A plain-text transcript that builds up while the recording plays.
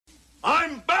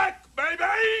I'm back,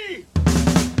 baby!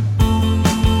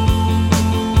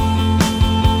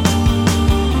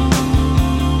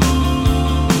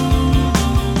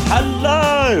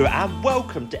 Hello and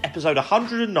welcome to episode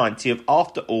 190 of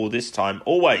After All This Time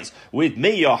Always, with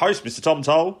me, your host, Mr. Tom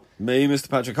Toll. Me, Mr.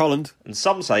 Patrick Holland. And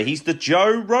some say he's the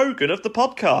Joe Rogan of the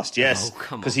podcast, yes,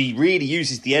 because he really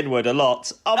uses the N-word a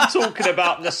lot. I'm talking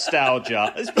about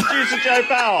nostalgia. It's producer Joe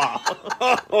Power.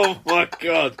 Oh my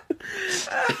God.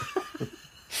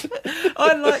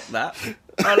 I like that.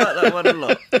 I like that one a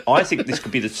lot. I think this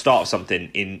could be the start of something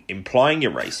in implying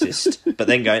you're racist, but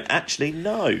then going, actually,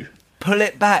 no. Pull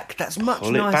it back. That's much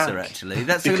Pull it nicer, back. actually.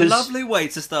 That's Because- a lovely way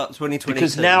to start 2022.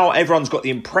 Because now everyone's got the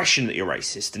impression that you're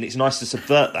racist, and it's nice to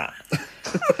subvert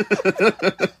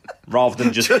that. Rather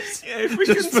than just... Yeah, if we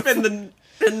can spend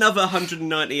another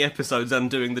 190 episodes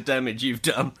undoing the damage you've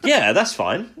done. Yeah, that's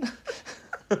fine.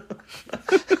 I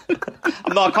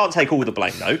can't take all the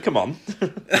blame, though. Come on.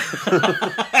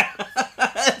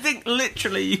 I think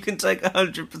literally you can take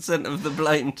 100% of the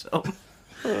blame, Tom.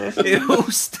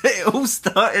 It all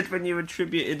started when you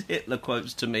attributed Hitler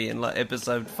quotes to me in, like,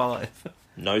 episode 5.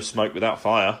 No smoke without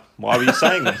fire. Why were you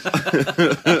saying them?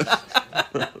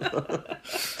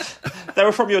 They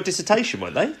were from your dissertation,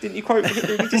 weren't they? Didn't you quote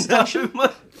Hitler in your dissertation? No,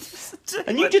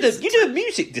 And you did a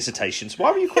music dissertation, so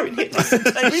why were you quoting Hitler?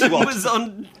 it was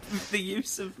on the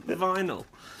use of vinyl.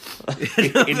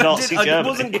 in Nazi I Germany.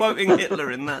 wasn't quoting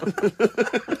Hitler in that.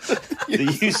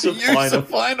 The use of Use vinyl. of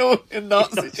vinyl in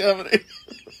Nazi Germany.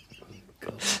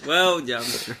 Well, yeah, I'm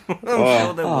sure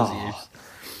there was a use.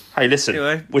 Hey, listen,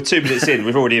 Anyway. we're 2 minutes in.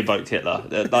 We've already invoked Hitler.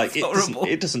 Like horrible.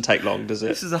 it doesn't take long, does it?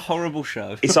 This is a horrible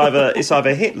show. It's either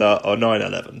Hitler or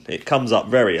 9/11. It comes up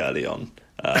very early on.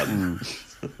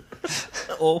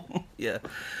 Or, yeah.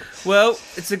 Well,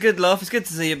 it's a good laugh. It's good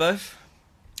to see you both.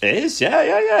 It is,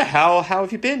 yeah. How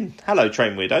have you been? Hello,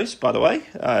 Train Weirdos, by the way.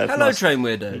 Hello, nice- Train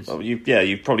Weirdos. Well,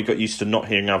 you've probably got used to not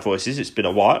hearing our voices. It's been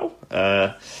a while.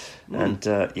 And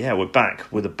we're back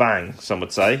with a bang, some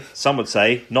would say. Some would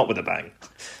say not with a bang.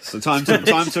 So time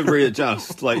to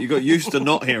readjust. Like, you got used to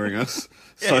not hearing us.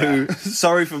 So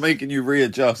sorry for making you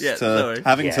readjust Yeah, to sorry.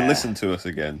 having to Yeah. listen to us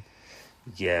again.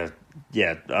 Yeah.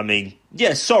 I mean,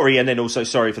 sorry, and then also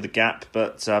sorry for the gap,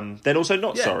 but then also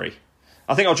not sorry.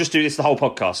 I think I'll just do this the whole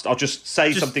podcast. I'll just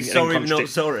say something sorry, and not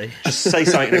sorry. Just say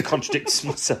something that contradicts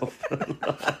myself.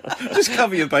 Just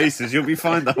cover your bases. You'll be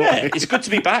fine the whole Yeah, way. it's good to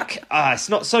be back. It's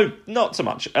not so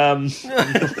much.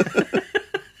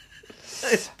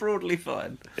 It's broadly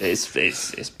fine.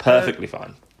 It's perfectly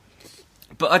fine.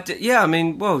 But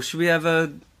should we have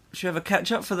a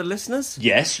catch up for the listeners?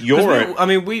 Yes,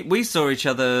 'Cause we saw each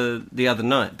other the other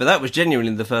night, but that was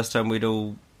genuinely the first time we'd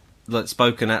all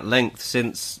spoken at length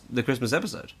since the Christmas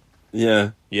episode.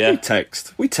 Yeah. Yeah.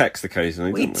 We text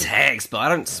occasionally, We don't we? text, but I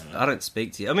don't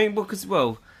speak to you. I mean,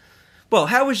 well,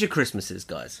 how was your Christmases,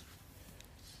 guys?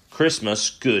 Christmas,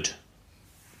 good.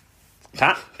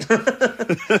 Pat?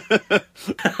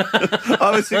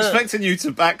 I was expecting you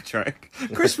to backtrack.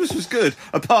 Christmas was good,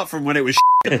 apart from when it was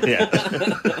Yeah.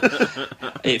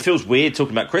 It feels weird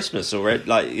talking about Christmas already.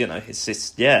 Like,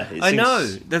 it's yeah. It I seems- know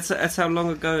that's how long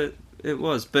ago it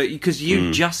was, but because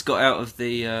you just got out of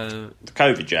the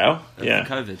COVID jail. Yeah. the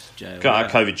COVID jail. Got out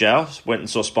of COVID jail, went and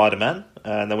saw Spider-Man,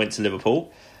 and then went to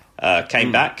Liverpool.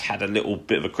 Came back, had a little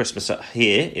bit of a Christmas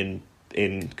here in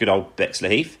good old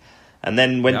Bexley-Heath, and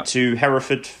then went to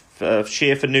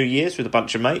Herefordshire for New Year's with a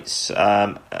bunch of mates,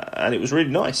 and it was really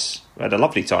nice. We had a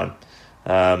lovely time.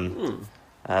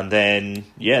 And then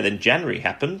January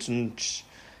happened, and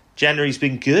January's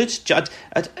been good.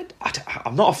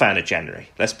 I'm not a fan of January,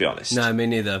 let's be honest. No, me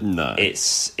neither. No.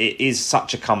 It is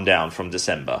such a come down from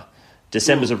December.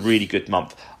 December's a really good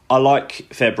month. I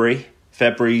like February.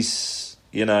 February's,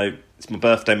 it's my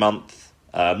birthday month.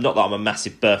 Not that I'm a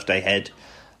massive birthday head,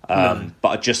 but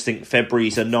I just think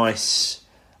February's a nice...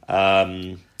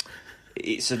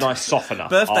 it's a nice softener.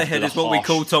 Birthday after head the is what we harsh-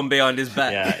 call Tom behind his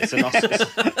back. Yeah, it's a nice...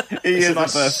 He is a a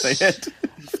nice- birthday head.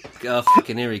 Oh,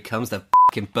 fucking here he comes, the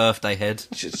fucking birthday head.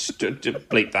 just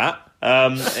bleep that.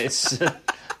 It's...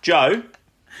 Joe...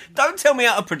 Don't tell me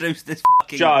how to produce this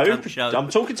fucking Joe, cunt show. I'm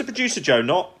talking to producer Joe,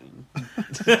 not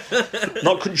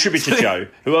contributor Joe,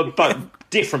 who are both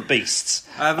different beasts.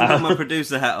 I haven't got my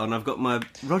producer hat on. I've got my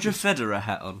Roger Federer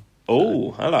hat on.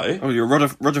 Oh, hello. Oh, you're Roger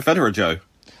Federer, Joe.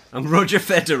 I'm Roger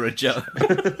Federer, Joe.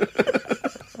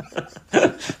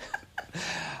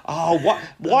 Oh, what?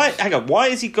 Why? Hang on. Why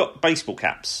has he got baseball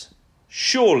caps?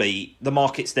 Surely the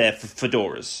market's there for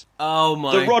fedoras. Oh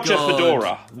my god. The Roger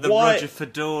Fedora. The Why- Roger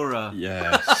Fedora.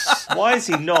 Yes. Why is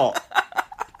he not?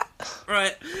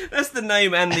 Right, that's the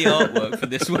name and the artwork for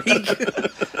this week.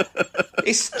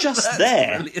 It's just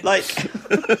there. Brilliant. Like,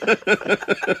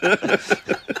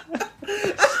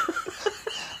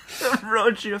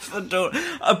 Roger Fedora.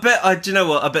 Do you know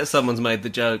what? I bet someone's made the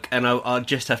joke, and I'll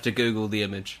just have to Google the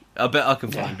image. I bet I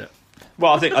can find it.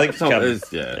 well, I think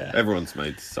everyone's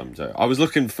made some joke. I was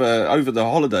looking for, over the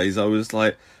holidays, I was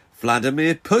like,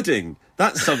 Vladimir Pudding.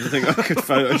 That's something I could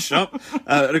Photoshop.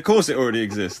 And of course it already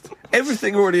exists.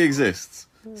 Everything already exists.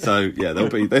 So, yeah,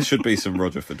 there should be some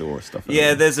Roger Fedora stuff.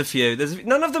 Yeah, there's a few.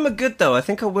 None of them are good, though. I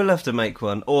think I will have to make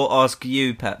one. Or ask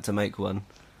you, Pat, to make one.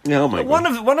 Yeah, I'll make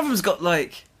one. One of them's got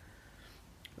like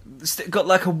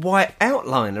a white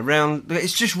outline around.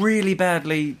 It's just really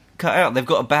badly cut out. They've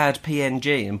got a bad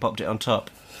PNG and popped it on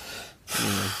top.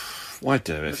 Why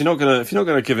do it? If you're not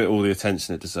gonna give it all the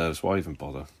attention it deserves, why even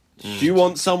bother? Do you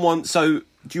want someone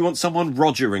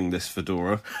Rogering this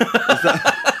fedora?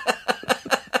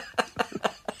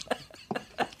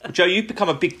 Joe, you've become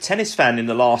a big tennis fan in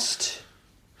the last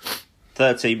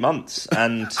 13 months,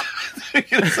 and You're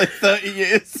going to say 30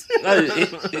 years? no,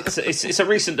 it's a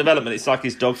recent development. It's like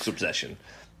his dog's obsession.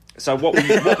 So, what was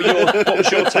your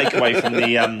takeaway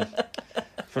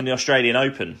from the Australian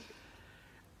Open?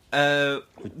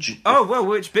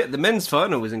 Which bit? The men's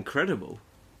final was incredible.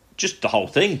 Just the whole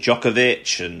thing,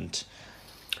 Djokovic and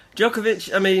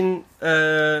Djokovic. I mean,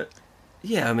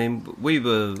 we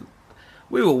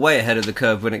were way ahead of the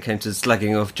curve when it came to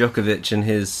slagging off Djokovic and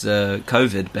his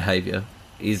COVID behaviour.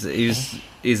 He's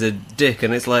a dick,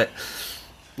 and it's like,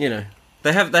 you know,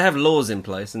 they have laws in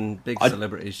place, and big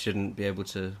celebrities shouldn't be able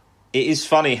to. It is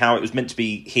funny how it was meant to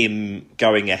be him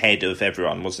going ahead of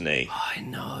everyone, wasn't he? I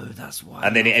know, that's why.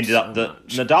 And then it ended up that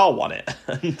Nadal won it.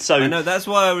 And so I know, that's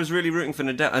why I was really rooting for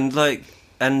Nadal,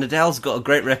 and Nadal's got a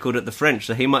great record at the French,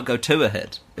 so he might go 2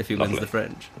 ahead if he wins the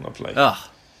French. Lovely.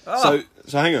 So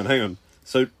hang on.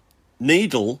 So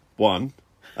Needle won,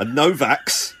 and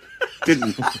Novak's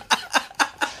didn't.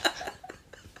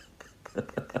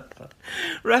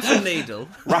 Rafa Needle.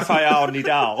 Rafael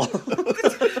Nadal.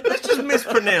 Let's just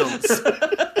mispronounce.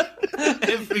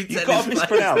 Every You've got to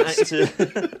mispronounce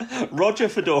Roger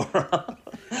Fedora,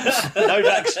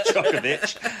 Novak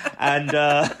Djokovic, and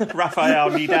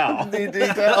Rafael Nadal.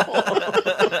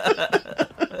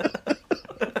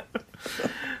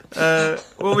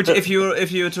 What would you,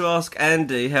 if you were to ask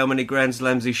Andy how many Grand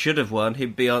Slams he should have won,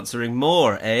 he'd be answering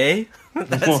Moore, eh?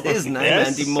 That's his name,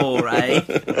 yes. Andy Moore, eh?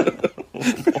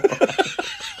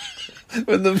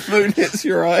 When the moon hits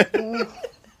your eye.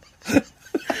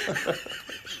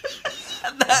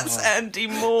 That's Andy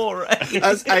Moore, eh?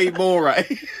 That's A Moore, eh?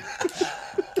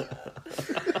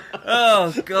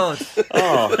 Oh, God.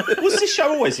 Oh, was this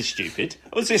show always this stupid?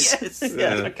 Was this? Yes.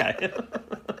 Yeah, okay.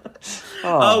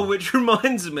 Oh, which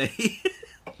reminds me,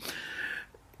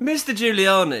 Mr.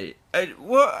 Giuliani,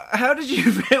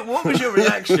 what was your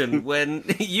reaction when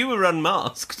you were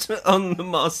unmasked on The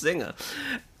Masked Singer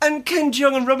and Ken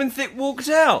Jeong and Robin Thicke walked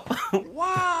out?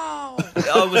 Wow!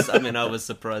 I was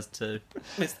surprised too.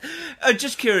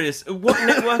 Just curious, what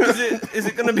network is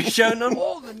it going to be shown on?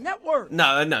 Oh, the network!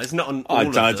 No, it's not on all I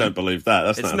of them. don't believe that.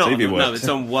 That's It's not how TV works. No, it's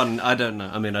on one. I don't know.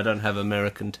 I mean, I don't have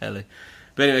American telly.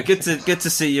 But anyway, good to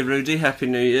see you, Rudy. Happy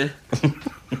New Year.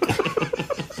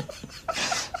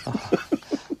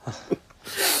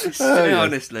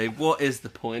 Honestly, what is the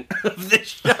point of this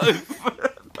show?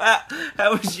 Pat,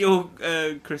 how was your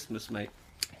Christmas, mate?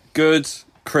 Good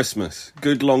Christmas.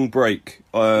 Good long break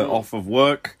off of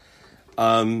work.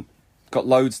 Got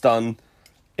loads done.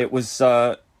 It was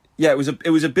it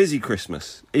was a busy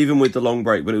Christmas, even with the long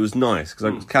break, but it was nice because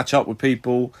I could catch up with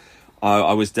people.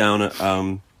 I was down at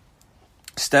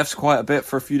Steph's quite a bit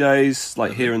for a few days,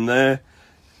 like here and there.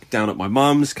 Down at my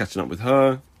mum's, catching up with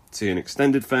her, seeing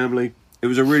extended family. It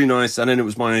was a really nice, and then it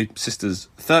was my sister's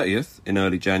 30th in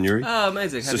early January. Oh,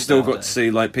 amazing! So still got to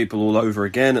see like people all over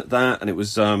again at that, and it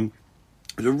was a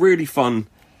really fun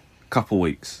couple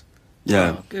weeks.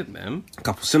 Yeah, oh, good man. A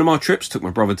couple cinema trips. Took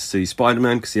my brother to see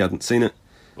Spider-Man because he hadn't seen it.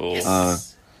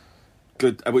 Yes.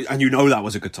 Good, and you know that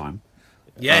was a good time.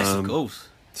 Yes, of course.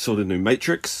 Saw the new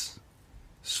Matrix.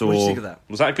 What did you think of that?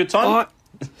 Was that a good time?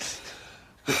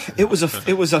 It was a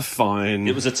fine.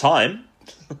 It was a time.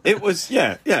 It was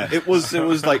It was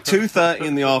like 2:30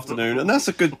 in the afternoon, and that's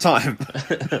a good time.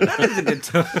 That is a good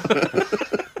time.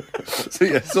 So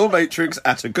yeah, saw Matrix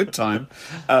at a good time.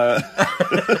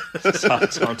 It's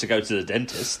time to go to the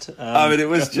dentist. I mean, it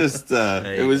was just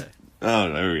it was.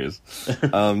 Oh, there he is.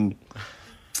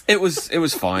 It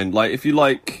was fine. Like if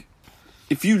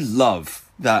you love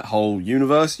that whole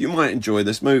universe, you might enjoy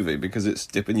this movie because it's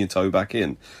dipping your toe back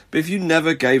in. But if you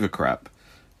never gave a crap,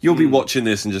 you'll be watching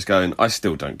this and just going, I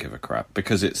still don't give a crap,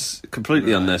 because it's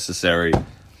completely unnecessary.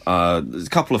 There's a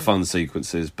couple of fun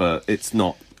sequences, but it's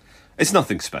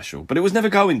nothing special. But it was never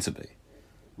going to be.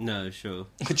 No, sure.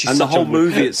 And the whole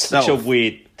movie itself. Such a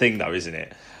weird thing, though, isn't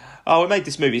it? Oh, we made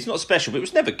this movie. It's not special, but it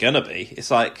was never gonna be. It's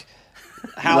like,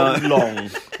 how long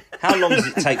does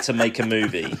it take to make a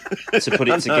movie, to put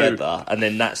it together, and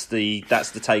then that's the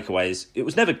takeaways. It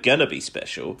was never gonna be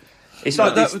special. It's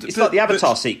like it's like the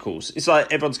Avatar sequels. It's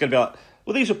like everyone's gonna be like,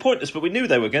 well, these were pointless, but we knew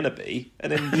they were gonna be.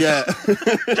 And then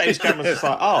James Cameron's just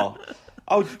like,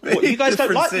 what, you guys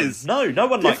don't like them? No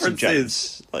one likes them,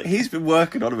 James. Like, he's been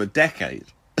working on them a decade.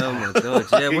 Oh my god!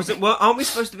 Yeah, well, aren't we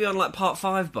supposed to be on like part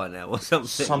 5 by now or something?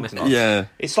 Something like yeah.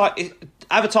 It's like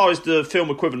Avatar is the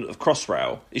film equivalent of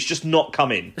Crossrail. It's just not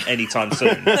coming anytime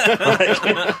soon. I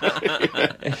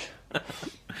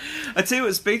tell you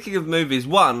what. Speaking of movies,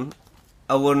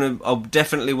 I'll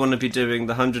definitely want to be doing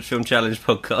the 100 Film Challenge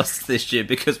podcast this year,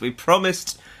 because we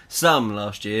promised some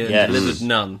last year and delivered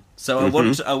none. So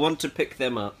I want to pick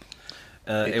them up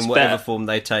in whatever form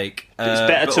they take. It's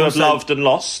better to have loved and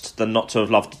lost than not to have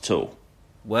loved at all.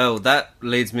 Well, that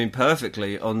leads me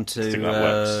perfectly onto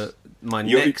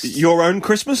your own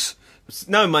Christmas.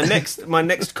 No, my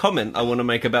next comment I want to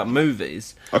make about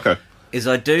movies. Okay. Is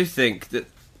I do think that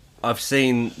I've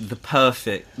seen the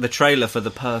trailer for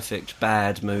the perfect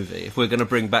bad movie. If we're going to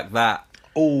bring back that,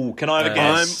 can I have a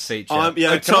guess? Feature.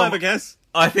 Can I have a guess?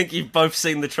 I think you've both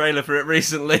seen the trailer for it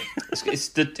recently.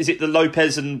 Is it the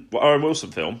Lopez and Owen Wilson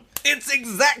film? It's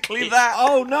exactly that.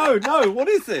 Oh no! What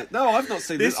is it? No, I've not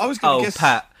seen this. I was going to guess.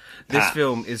 Pat, this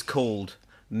film is called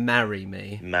Marry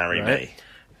Me. Marry Me.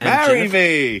 Marry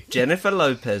Me. Jennifer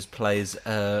Lopez plays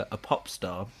a pop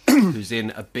star who's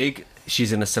in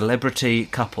she's in a celebrity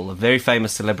couple, a very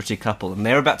famous celebrity couple, and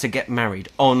they're about to get married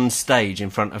on stage in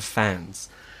front of fans.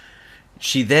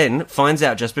 She then finds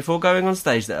out just before going on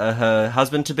stage that her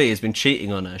husband-to-be has been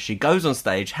cheating on her. She goes on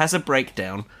stage, has a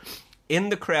breakdown. In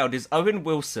the crowd is Owen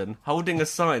Wilson holding a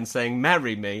sign saying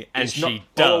 "Marry Me," and she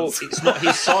does. It's not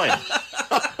his sign.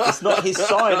 It's not his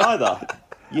sign either.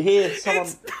 You hear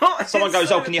someone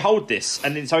goes, "Oh, can you hold this?"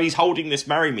 And then so he's holding this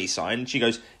 "Marry Me" sign. And she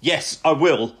goes, "Yes, I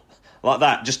will." Like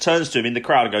that, just turns to him in the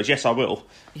crowd and goes, "Yes, I will."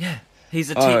 Yeah. He's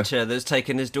a teacher that's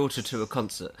taken his daughter to a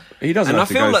concert. He doesn't have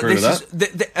to go through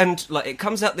that. And it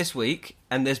comes out this week,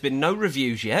 and there's been no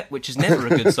reviews yet, which is never a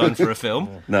good sign for a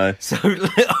film. No. So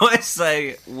I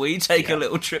say we take a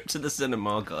little trip to the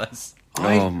cinema, guys.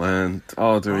 Oh man!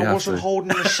 Oh, do we have to? I wasn't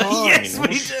holding the sign. Yes,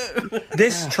 we do.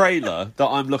 This trailer that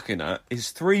I'm looking at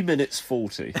is 3 minutes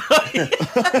 40.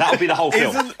 That'll be the whole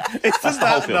film. Isn't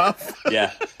that enough?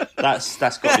 Yeah, that's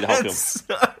got to be the whole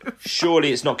film.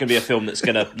 Surely it's not going to be a film that's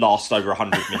going to last over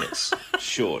 100 minutes.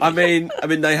 Surely. I mean,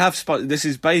 they have. This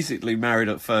is basically Married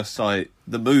at First Sight,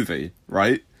 the movie,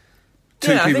 right?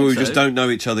 Two people who just don't know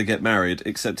each other get married.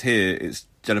 Except here, it's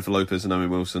Jennifer Lopez and Owen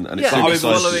Wilson, and it's in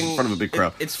front of a big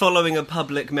crowd. It's following a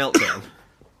public meltdown.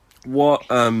 What?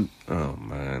 Oh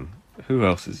man, who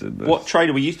else is in this? What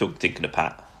trailer were you thinking of,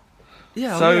 Pat?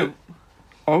 Yeah. So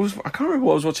I can't remember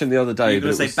what I was watching the other day. You were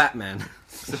going to say Batman. I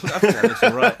think that looks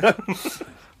all right.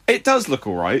 It does look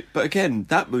all right, but again,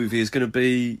 that movie is going to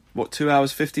be 2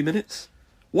 hours 50 minutes.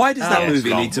 Why does that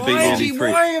movie need to be nearly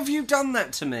 3? Why have you done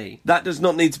that to me? That does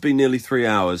not need to be nearly 3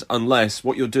 hours, unless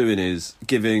what you're doing is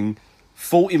giving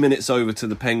 40 minutes over to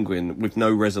the Penguin with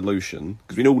no resolution,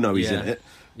 because we all know he's in it,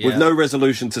 with no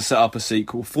resolution to set up a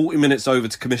sequel, 40 minutes over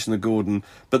to Commissioner Gordon,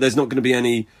 but there's not going to be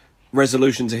any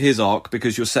resolution to his arc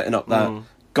because you're setting up that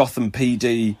Gotham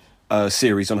PD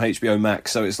series on HBO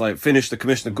Max, so it's like finish the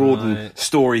Commissioner Gordon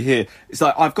story here. It's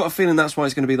like, I've got a feeling that's why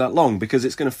it's going to be that long, because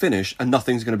it's going to finish and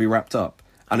nothing's going to be wrapped up,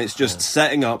 and it's just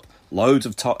setting up loads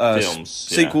of films,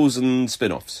 sequels and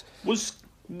spin-offs.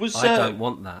 I don't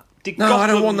want that. I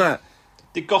don't want that.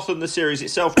 Did Gotham, the series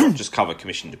itself, not just cover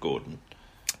Commissioner Gordon?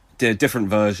 Did a different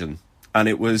version, and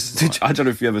it was I don't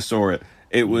know if you ever saw it.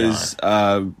 It was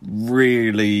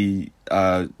really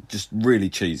just really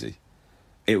cheesy.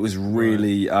 It was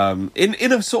really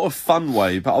in a sort of fun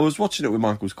way, but I was watching it with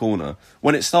Michael's Corner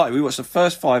when it started. We watched the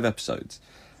first 5 episodes,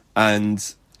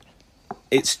 and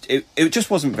it just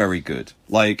wasn't very good.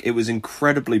 Like, it was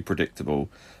incredibly predictable.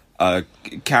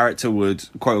 Character would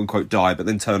quote unquote die, but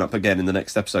then turn up again in the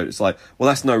next episode. It's like, well,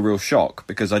 that's no real shock,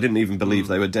 because I didn't even believe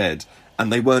they were dead,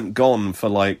 and they weren't gone for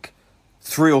like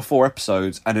 3 or 4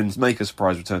 episodes, and then make a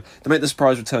surprise return. They make the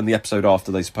surprise return the episode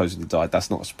after they supposedly died. That's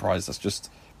not a surprise. That's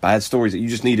just bad stories. You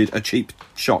just needed a cheap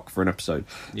shock for an episode.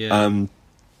 Yeah.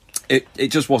 It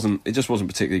just wasn't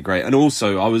particularly great. And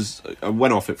also, I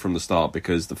went off it from the start,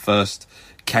 because the first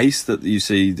case that you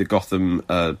see the Gotham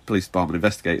Police Department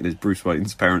investigating is Bruce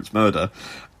Wayne's parents' murder,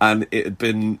 And it had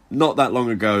been not that long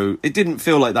ago. It didn't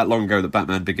feel like that long ago that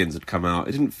Batman Begins had come out.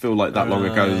 It didn't feel like that long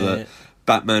ago that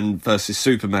Batman versus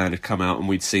Superman had come out and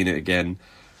we'd seen it again.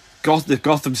 The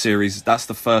Gotham series, that's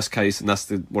the first case, and that's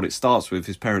what it starts with,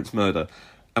 his parents' murder.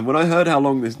 And when I heard how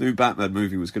long this new Batman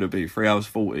movie was going to be, 3 hours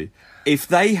 40, if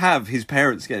they have his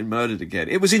parents getting murdered again,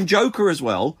 it was in Joker as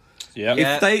well.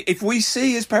 Yeah. If we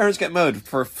see his parents get murdered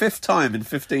for a 5th time in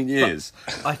 15 years,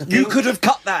 you could have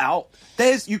cut that out.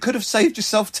 You could have saved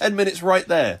yourself 10 minutes right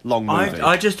there. Long movie.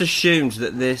 I just assumed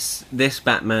that this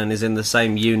Batman is in the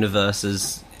same universe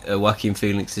as Joaquin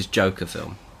Phoenix's Joker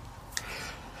film.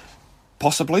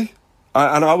 Possibly.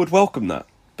 And I would welcome that.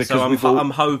 Because so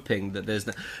I'm hoping that there's...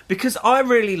 Because I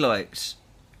really liked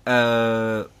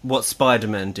what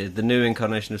Spider-Man did, the new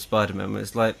incarnation of Spider-Man, where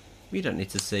it's like, you don't need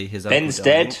to see his uncle Ben's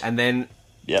dying. dead. And then...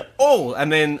 Yep. Oh,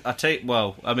 and then,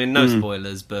 no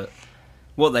spoilers, but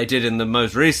what they did in the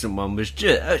most recent one was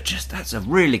just that's a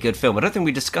really good film. I don't think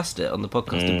we discussed it on the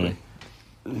podcast, did we?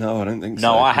 No, I don't think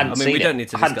so. No, I hadn't seen it. We don't need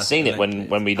to I hadn't discuss seen it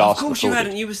when we last Of course recorded. you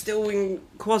hadn't. You were still in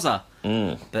Quasar.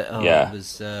 But yeah. it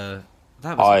was... that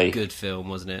was a good film,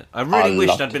 wasn't it? I really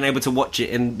wished I'd been able to watch it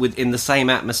in the same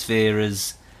atmosphere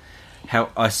as how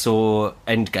I saw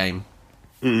Endgame.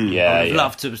 I would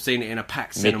love to have seen it in a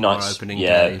packed cinema opening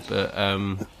day, but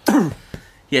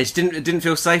it didn't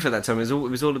feel safe at that time. It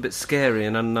was all a bit scary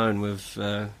and unknown. With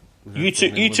you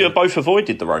two have both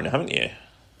avoided the Rona, haven't you?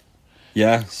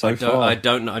 Yeah, so far. I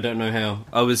don't know how.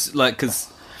 I was like,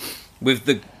 because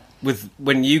with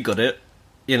when you got it,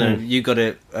 you got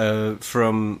it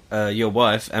from your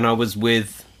wife, and I was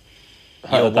with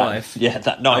your wife. Yeah,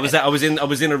 that night. I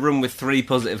was in a room with 3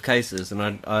 positive cases,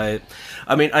 and I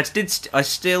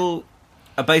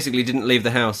basically didn't leave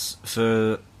the house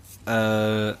for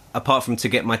apart from to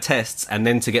get my tests and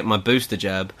then to get my booster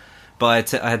jab.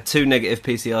 But I had 2 negative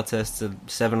PCR tests and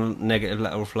 7 negative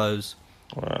lateral flows.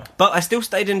 Wow. But I still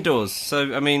stayed indoors.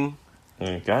 So I mean,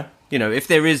 there you go. If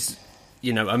there is,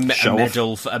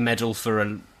 a medal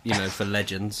for for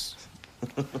legends.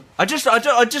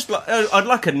 I'd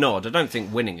like a nod. I don't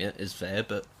think winning it is fair,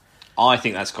 but I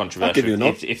think that's controversial. I'll give you a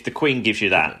nod. If the Queen gives you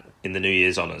that in the New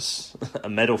Year's honours, a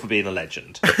medal for being a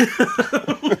legend,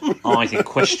 I think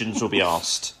questions will be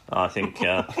asked. I think.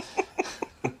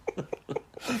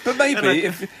 But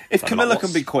maybe if Camilla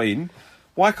can be Queen,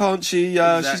 why can't she?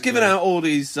 Exactly. She's giving out all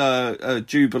these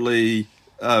Jubilee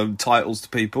titles to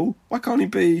people. Why can't he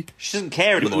be? She doesn't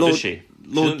care anymore, does she?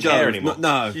 Lord doesn't care anymore.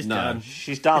 No, She's no. done.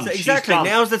 She's done. Exactly. She's done.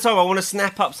 Now's the time. I want to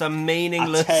snap up some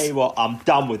meaningless. I tell you what, I'm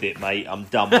done with it, mate. I'm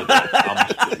done with it.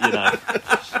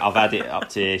 I've had it up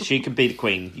to here. She can be the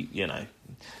Queen,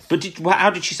 But how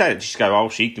did she say it? Did she go,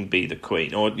 she can be the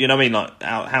Queen? Or, you know what I mean? Like,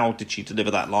 how did she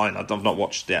deliver that line? I've not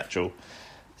watched the actual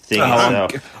thing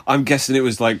itself. I'm guessing it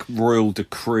was like royal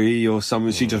decree or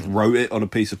something. She just wrote it on a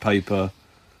piece of paper.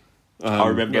 I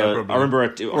remember.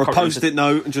 Or a post-it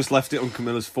note and just left it on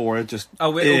Camilla's forehead. Just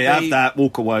it'll have that.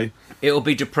 Walk away. It'll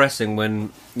be depressing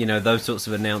when those sorts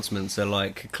of announcements are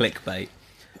like clickbait.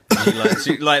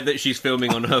 Like that she's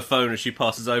filming on her phone as she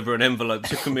passes over an envelope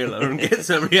to Camilla and gets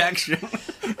a reaction.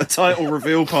 A title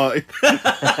reveal party.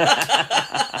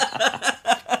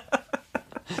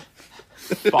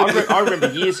 But I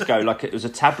remember years ago, like it was a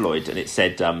tabloid, and it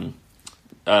said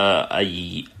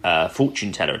a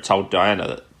fortune teller had told Diana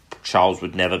that Charles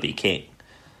would never be king,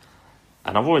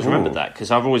 and I've always remembered that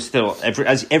because I've always thought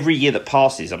every year that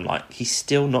passes, I'm like, he's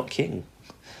still not king.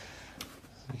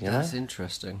 That's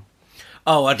interesting.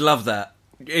 Oh, I'd love that.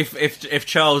 If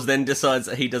Charles then decides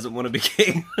that he doesn't want to be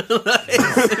king, as soon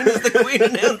as the Queen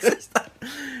announces that.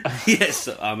 Yes,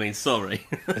 I mean, sorry.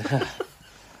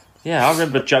 Yeah, I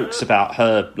remember jokes about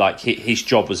her, like his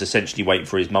job was essentially waiting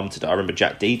for his mum to die. I remember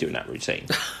Jack D doing that routine.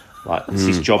 Like,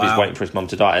 his job is waiting for his mum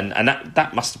to die. And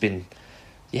that must have been,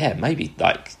 maybe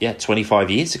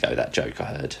 25 years ago, that joke I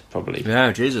heard, probably.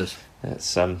 Yeah, Jesus.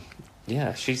 It's,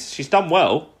 she's done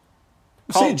well.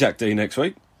 See Jack D next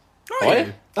week. Oh,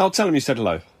 yeah? I'll tell him you said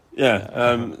hello.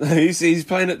 Yeah, he's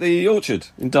playing at the Orchard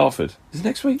in Dartford. Is it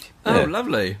next week? Oh,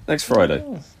 lovely. Next Friday.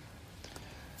 Oh.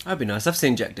 That'd be nice. I've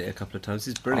seen Jack D a couple of times.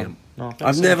 He's brilliant.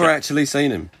 I've never actually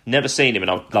seen him. Never seen him, and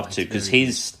I'd love to, because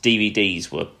his DVDs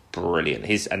were brilliant.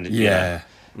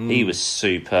 He was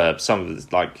superb. Some of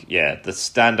the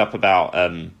stand-up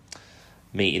about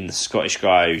meeting the Scottish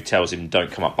guy who tells him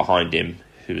don't come up behind him,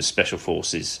 who was Special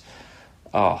Forces.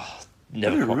 Oh,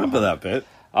 never I don't remember that bit.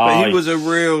 Oh, But he was a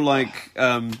real,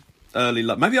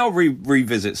 early... maybe I'll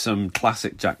revisit some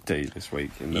classic Jack D this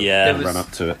week in the run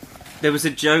up to it. There was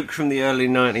a joke from the early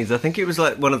 90s. I think it was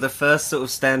one of the first sort of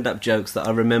stand-up jokes that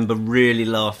I remember really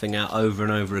laughing at over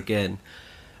and over again.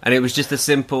 And it was just a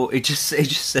simple. It just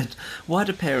said, "Why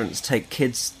do parents take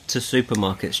kids to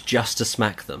supermarkets just to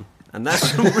smack them?" And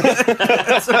that's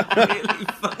that's a really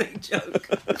funny joke.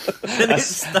 And it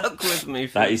stuck with me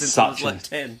since I was like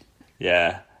 10.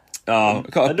 Yeah.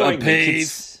 Got a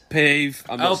kids. peeve. Peeve.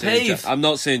 I'm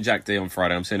not seeing Jack D on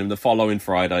Friday. I'm seeing him the following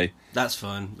Friday. That's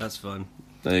fine.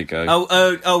 There you go.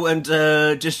 And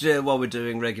just while we're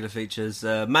doing regular features,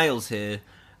 Mail's here.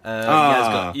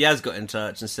 Yaz got in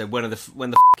touch and said, when the f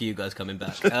are you guys coming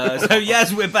back? So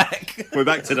Yaz, we're back. We're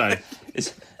back today.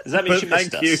 Does that mean she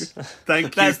missed Thank you. us?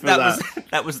 Thank you for that.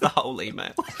 That was the whole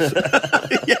email.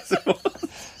 Yes, it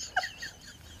was.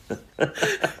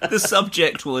 The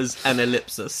subject was an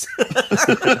ellipsis.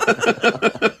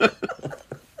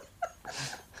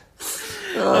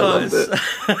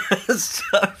 It's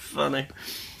so funny.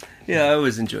 Yeah, I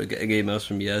always enjoy getting emails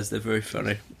from Yaz. They're very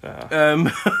funny.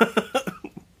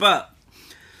 But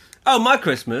my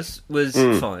Christmas was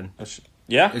fine.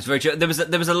 Yeah, it was very. There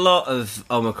was a lot of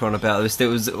Omicron about this.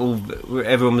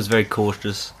 Everyone was very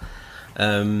cautious.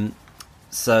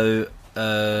 So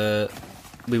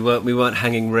we weren't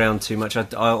hanging around too much.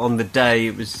 On the day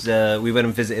it was we went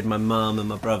and visited my mum and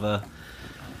my brother,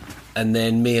 and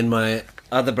then me and my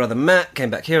other brother Matt came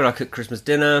back here. I cooked Christmas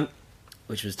dinner,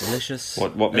 which was delicious.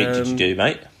 What meat did you do,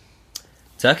 mate?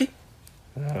 Turkey.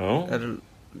 Oh.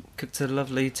 Cooked a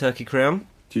lovely turkey crown.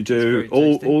 Do you do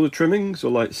all the trimmings, or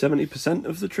like 70%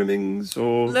 of the trimmings,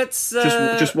 or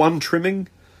just one trimming?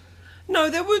 No,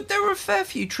 there were a fair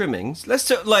few trimmings. Let's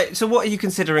talk, so what are you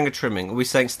considering a trimming? Are we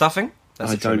saying stuffing?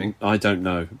 That's a trimming. I don't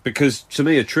know, because to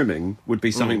me a trimming would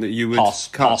be something that you would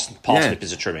parsnip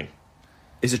is a trimming.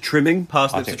 Is a trimming?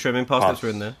 Parsnips are trimming. Parsnips are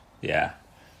in there. Yeah.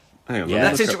 Hang on. Yeah.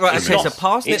 That's interesting. Right, okay, so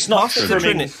parsnips. It's not parsnips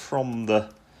trimming from the.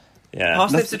 Yeah.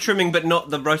 Parsnips are trimming, but not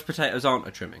the roast potatoes aren't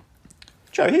a trimming.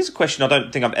 Joe, here's a question I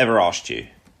don't think I've ever asked you.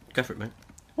 Go for it, mate.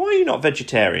 Why are you not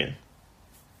vegetarian?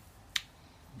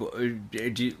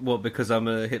 What? Because I'm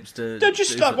a hipster. No,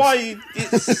 just like why?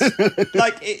 It's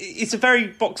like it's a very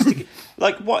box ticket.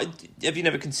 Like, what? Have you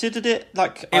never considered it?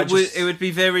 Like, it would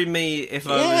be very me if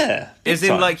I was. As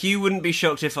in, like, you wouldn't be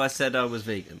shocked if I said I was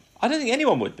vegan. I don't think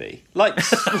anyone would be. Like,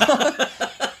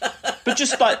 but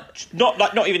just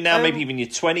not even now. Maybe even your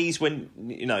 20s when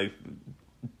you know.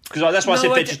 Because that's why I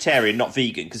said vegetarian, not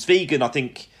vegan. Because vegan, I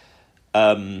think,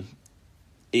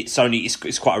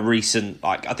 it's quite a recent.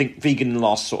 Like, I think vegan in the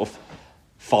last sort of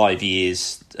 5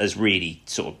 years has really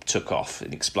sort of took off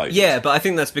and exploded. Yeah, but I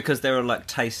think that's because there are like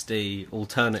tasty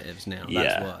alternatives now.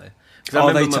 That's why.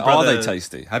 Are they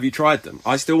tasty? Have you tried them?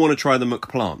 I still want to try the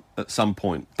McPlant at some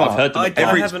point. I've heard them. I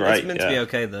haven't. It's meant to be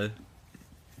okay though.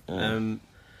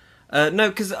 No,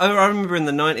 because I remember in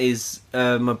the 90s,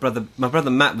 my brother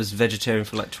Matt was vegetarian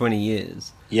for like 20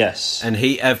 years. Yes, and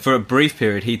he for a brief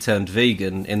period he turned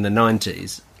vegan in the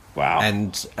 90s. Wow,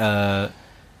 and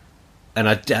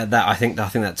I think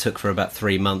that took for about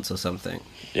 3 months or something.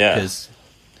 Yeah, because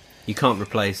you can't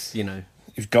replace You're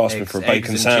gasping for a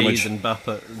bacon sandwich cheese and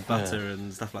butter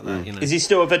and stuff like that. You know. Is he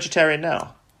still a vegetarian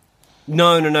now?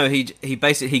 No. He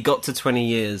basically got to 20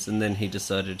 years and then he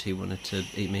decided he wanted to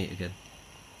eat meat again.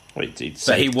 But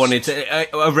he wanted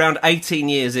to. Around 18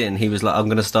 years in, he was like, "I'm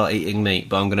going to start eating meat,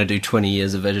 but I'm going to do 20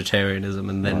 years of vegetarianism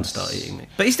and then start eating meat."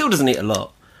 But he still doesn't eat a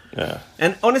lot. Yeah.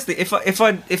 And honestly, if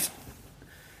I'm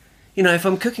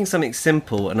cooking something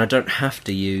simple and I don't have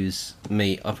to use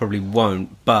meat, I probably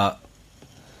won't. But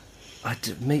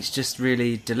meat's just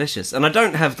really delicious, and I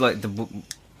don't have like the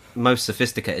most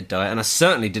sophisticated diet, and I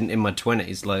certainly didn't in my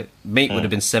 20s. Like meat would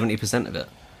have been 70% of it.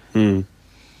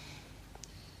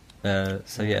 So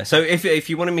if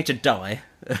you wanted me to die,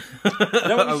 I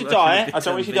don't want you to die. I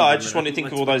don't want you to die. I just want you to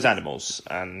think of all those animals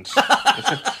and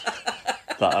that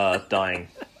are dying.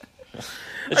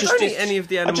 I don't eat any of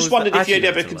the animals. I just wondered if you'd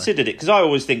ever considered it, because I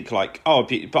always think like,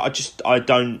 but I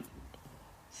don't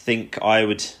think I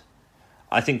would.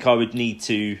 I think I would need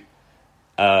to.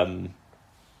 I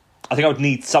think I would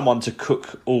need someone to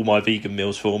cook all my vegan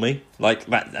meals for me, like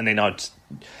that, and then I'd.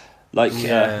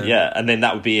 And then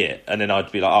that would be it, and then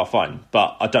I'd be like, oh, fine.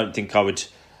 But I don't think I would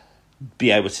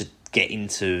be able to get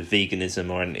into veganism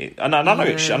or anything. And I know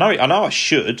I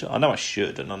should, and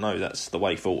I know that's the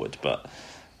way forward. But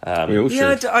we all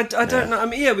should. I don't know. I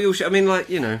mean, we all should. I mean, like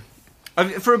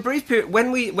for a brief period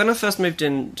when I first moved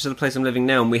into the place I'm living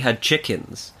now, and we had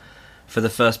chickens for the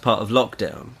first part of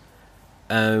lockdown.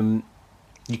 You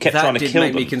kept trying to kill them. That did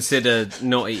make me consider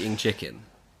not eating chicken.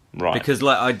 Right. Because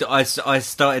like I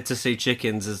started to see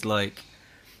chickens as like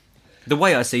the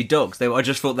way I see dogs. I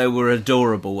just thought they were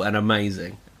adorable and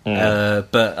amazing.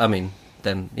 But I mean,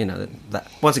 then that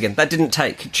once again that didn't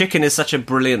take. Chicken is such a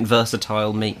brilliant,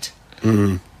 versatile meat.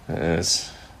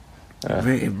 Yes.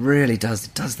 It really does.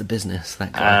 It does the business.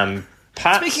 That guy.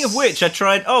 Pat, Speaking of which, I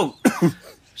tried. Oh,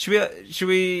 should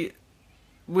we?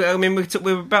 I mean,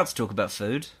 we were about to talk about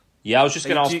food. Yeah, I was just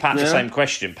going to ask Pat the same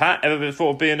question. Pat, ever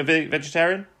thought of being a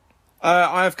vegetarian?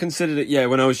 I have considered it,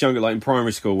 when I was younger, like in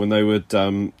primary school, when they would,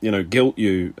 guilt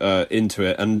you into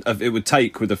it, and it would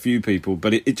take with a few people,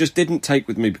 but it just didn't take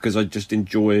with me because I just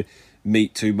enjoy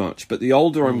meat too much. But the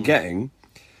older I'm getting,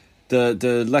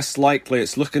 the less likely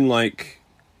it's looking like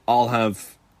I'll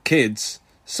have kids,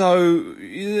 so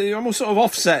I'm sort of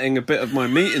offsetting a bit of my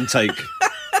meat intake,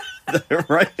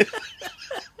 right?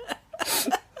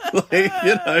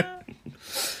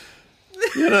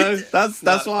 That's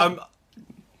what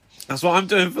that's what I'm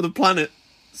doing for the planet.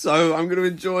 So I'm going to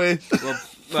enjoy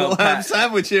a ham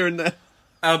sandwich here and there.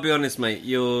 I'll be honest, mate.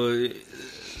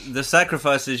 The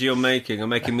sacrifices you're making are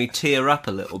making me tear up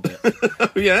a little bit.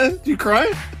 Yeah? Do you cry?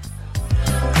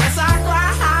 Yes, I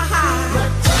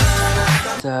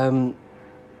cry.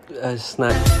 A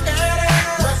snack.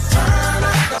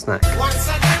 Snack.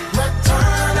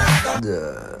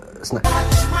 Snack.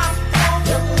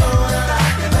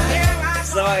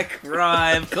 So I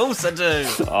cry, of course I do.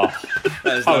 Oh,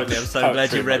 that was lovely. I'm so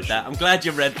glad you read that. I'm glad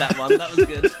you read that one. That was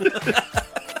good.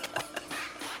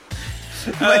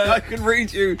 Mate, I can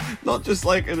read you not just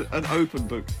like an open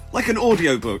book, like an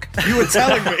audio book. You were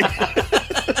telling me.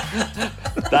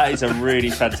 That is a really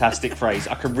fantastic phrase.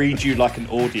 I can read you like an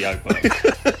audio book.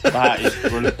 That is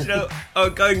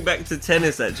brilliant. Going back to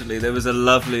tennis, actually, there was a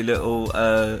lovely little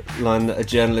line that a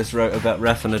journalist wrote about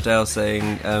Rafa Nadal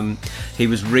saying he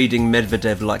was reading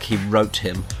Medvedev like he wrote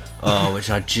him. Oh, which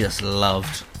I just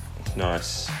loved.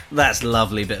 Nice. That's a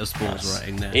lovely bit of sports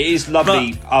writing there. It is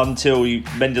lovely until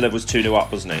Mendeleev was 2-0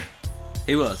 up, wasn't he?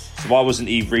 He was. So why wasn't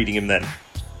he reading him then?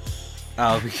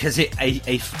 Oh, because he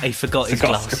forgot his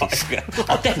glasses.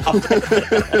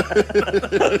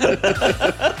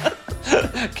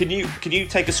 Can you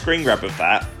take a screen grab of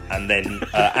that and then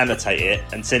annotate it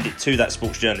and send it to that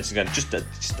sports journalist and go, just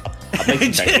I'm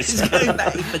making changes. He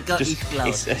forgot his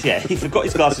glasses. He forgot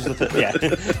his glasses.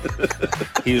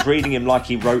 He was reading him like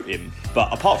he wrote him.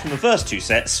 But apart from the first two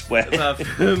sets where he forgot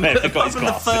his apart from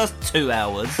glasses. the first 2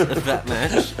 hours of that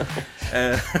match.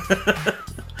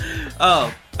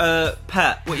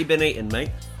 Pat, what you been eating, mate?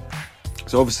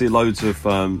 So obviously loads of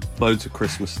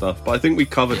Christmas stuff, but I think we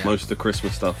covered most of the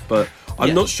Christmas stuff. But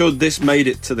I'm not sure this made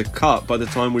it to the cut by the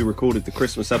time we recorded the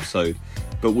Christmas episode.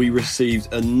 But we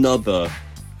received another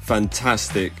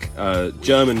fantastic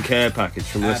German care package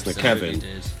from listener Kevin,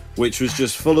 which was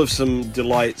just full of some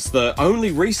delights that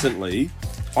only recently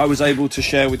I was able to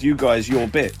share with you guys your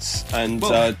bits. And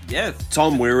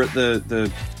Tom, we were at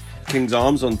the King's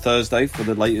Arms on Thursday for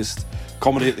the latest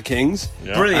Comedy at the King's.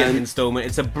 Yeah. Brilliant instalment.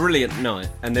 It's a brilliant night,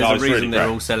 and there's a reason really they're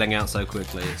all selling out so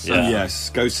quickly. So. Yes,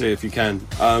 go see it if you can.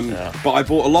 But I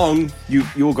brought along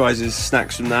your guys'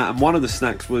 snacks from that, and one of the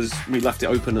snacks was we left it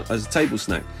open as a table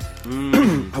snack.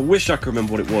 I wish I could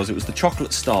remember what it was. It was the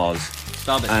chocolate stars.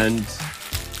 And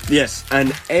yes,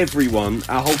 and everyone,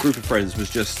 our whole group of friends,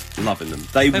 was just loving them.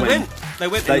 They went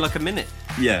in like a minute.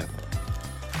 Yeah.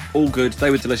 All good. They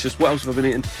were delicious. What else have I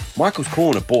been eating? Michael's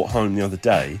Corner brought home the other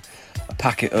day a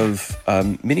packet of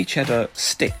mini cheddar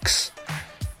sticks.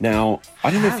 Now,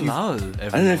 I don't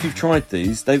know if you've tried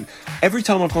these. Every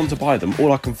time I've gone to buy them,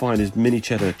 all I can find is mini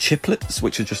cheddar chiplets,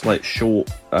 which are just like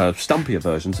short, stumpier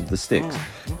versions of the sticks.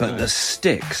 But the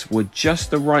sticks were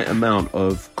just the right amount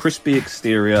of crispy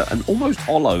exterior and almost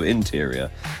hollow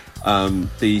interior.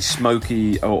 The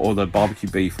smoky or the barbecue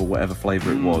beef or whatever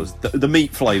flavour it was, the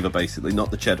meat flavour basically,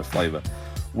 not the cheddar flavour,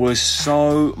 was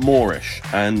so Moorish.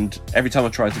 And every time I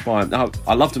tried to buy them,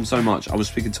 I loved them so much. I was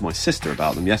speaking to my sister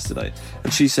about them yesterday,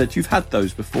 and she said, "You've had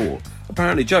those before."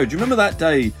 Apparently, Joe, do you remember that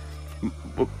day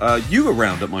you were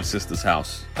around at my sister's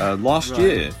house last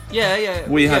year? Yeah.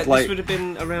 We had this would have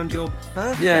been around your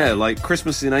birthday. Yeah, like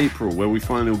Christmas in April, where we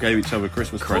finally all gave each other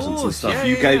Christmas presents and stuff.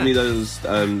 You gave me those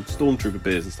Stormtrooper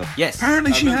beers and stuff. Yes,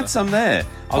 apparently she had some there.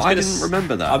 I didn't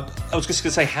remember that. I was just going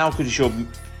to say, how good is your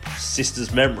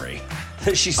sister's memory?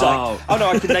 She's like, oh no,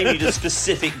 I can name you the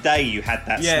specific day you had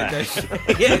that snack.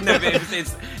 But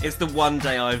it's the one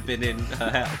day I've been in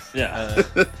her house. Yeah.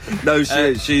 No,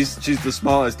 she's the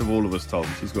smartest of all of us, Tom.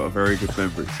 She's got a very good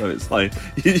memory. So it's like,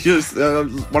 you just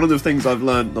one of the things I've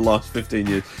learned the last 15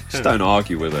 years, just don't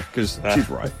argue with her, because she's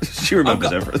right. She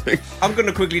remembers everything. I'm going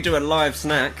to quickly do a live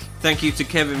snack. Thank you to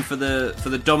Kevin for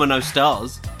the Domino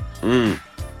stars.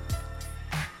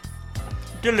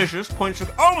 Delicious. Points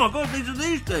of, oh my god, these are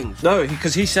these things. No,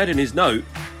 because he said in his note,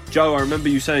 Joe, I remember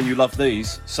you saying you love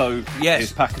these, so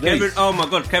here's a pack of Kevin, these. oh my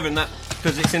god, Kevin, that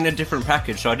because it's in a different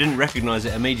package, so I didn't recognise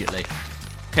it immediately.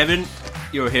 Kevin,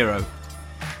 You're a hero.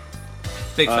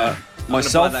 Big fan.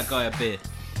 Myself, I'm gonna buy that guy a beer.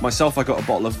 Myself, I got a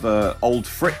bottle of Old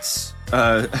Fritz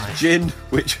gin,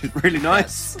 which is really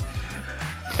nice.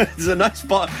 It's a nice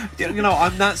bottle. You know,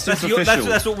 I'm that superficial.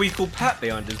 That's what we call Pat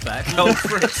behind his back. Old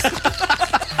Fritz.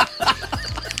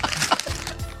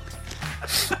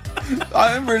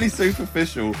 I am really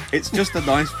superficial. It's just a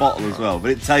nice bottle as well,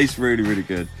 but it tastes really, really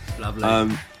good. Lovely.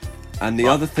 And the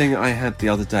other thing I had the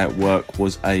other day at work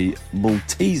was a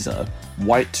Malteser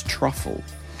white truffle.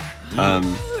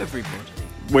 Everybody.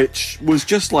 Which was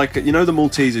just like, you know, the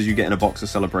Maltesers you get in a box of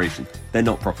Celebration. They're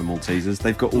not proper Maltesers.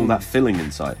 They've got all that filling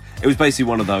inside. It was basically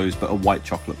one of those, but a white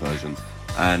chocolate version.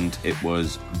 And it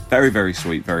was very, very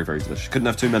sweet, very, very delicious. Couldn't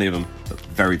have too many of them, but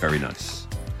very, very nice.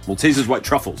 Maltesers white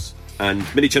truffles and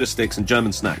mini cheddar sticks and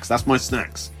German snacks. That's my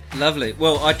snacks. Lovely.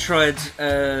 Well, I tried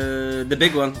the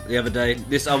big one the other day.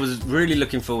 I was really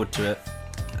looking forward to it.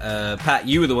 Pat,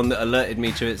 you were the one that alerted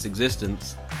me to its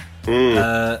existence.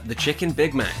 The Chicken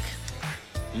Big Mac.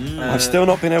 I've still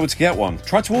not been able to get one.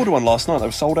 Tried to order one last night. They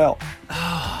were sold out.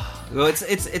 Well,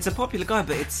 it's a popular guy,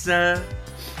 but it's. I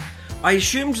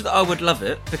assumed that I would love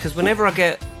it because whenever I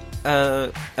get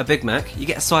a Big Mac, you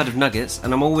get a side of nuggets,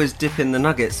 and I'm always dipping the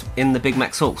nuggets in the Big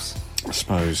Mac sauce. I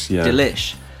suppose, yeah.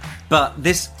 Delish. But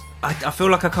this, I feel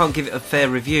like I can't give it a fair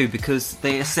review because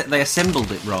they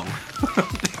assembled it wrong.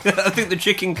 I think the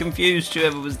chicken confused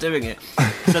whoever was doing it.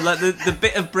 So like the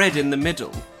bit of bread in the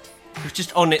middle was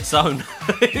just on its own.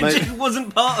 It just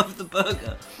wasn't part of the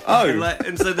burger. Oh.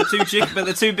 And so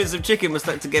the two bits of chicken were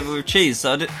stuck together with cheese.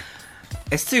 So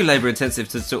it's too labour intensive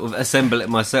to sort of assemble it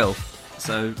myself.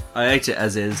 So I ate it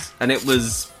as is, and it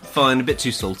was fine. A bit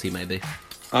too salty, maybe.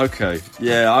 Okay,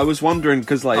 yeah, I was wondering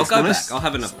because like I'll it's go nice. back. I'll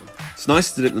have another one. It's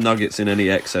nice to dip the nuggets in any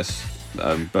excess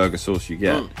burger sauce you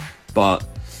get, but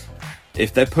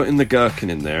if they're putting the gherkin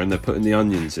in there and they're putting the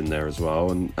onions in there as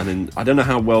well, and then I don't know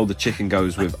how well the chicken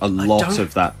goes with a lot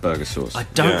of that burger sauce. I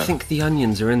don't think the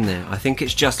onions are in there. I think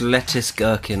it's just lettuce,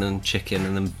 gherkin, and chicken,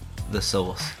 and then the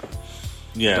sauce.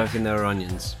 Yeah. I don't think there are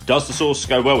onions. Does the sauce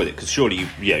go well with it? Because surely,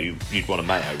 you'd want a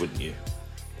mayo, wouldn't you?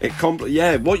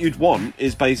 What you'd want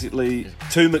is basically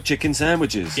two McChicken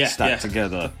sandwiches stacked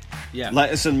together. Yeah.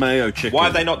 Lettuce and mayo chicken. Why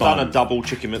have they not bun. done a double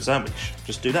chicken McSandwich?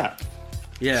 Just do that.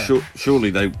 Yeah.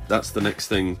 Surely that's the next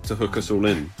thing to hook us all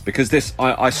in. Because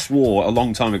I swore a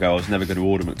long time ago I was never going to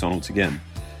order McDonald's again.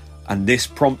 And this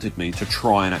prompted me to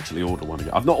try and actually order one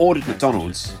again. I've not ordered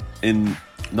McDonald's in 9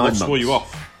 months. What swore you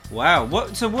off? Wow.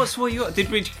 What swore you off?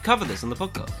 Did we cover this on the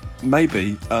podcast?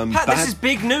 Maybe. Pat, this is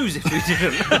big news if we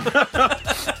didn't.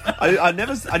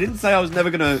 I didn't say I was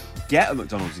never going to get a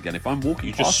McDonald's again. If I'm walking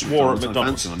You past just swore at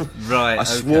McDonald's, I fancy McDonald's. one. Right. I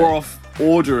swore off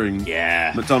ordering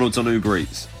Yeah. McDonald's on Uber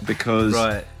Eats because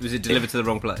Right. Was it delivered to the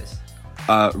wrong place?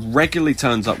 regularly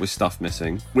turns up with stuff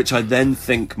missing, which I then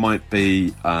think might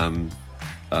be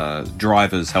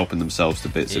drivers helping themselves to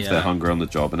bits if they're hungry on the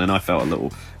job. And then I felt a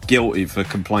little guilty for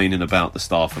complaining about the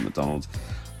staff at McDonald's.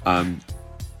 And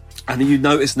you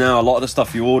notice now a lot of the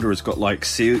stuff you order has got like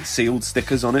sealed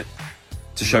stickers on it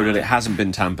to show that it hasn't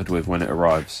been tampered with when it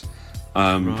arrives.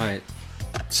 Right.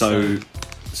 So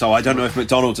I don't know if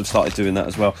McDonald's have started doing that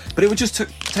as well. But it would just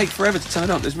take forever to turn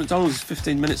up. This McDonald's is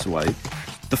 15 minutes away.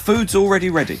 The food's already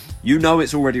ready. You know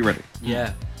it's already ready.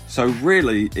 Yeah. So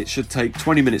really, it should take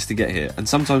 20 minutes to get here. And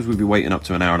sometimes we'd be waiting up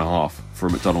to an hour and a half for a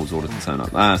McDonald's order to turn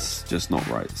up. That's just not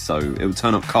right. So it would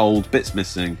turn up cold, bits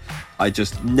missing. I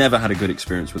just never had a good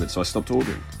experience with it, so I stopped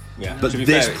ordering. Yeah. But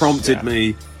this prompted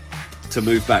me to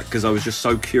move back because I was just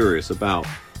so curious about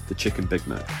the chicken Big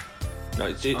Mac. No,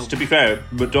 it's to be fair,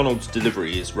 McDonald's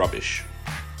delivery is rubbish.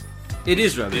 It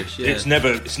is rubbish. Yeah. It's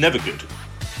never good.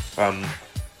 And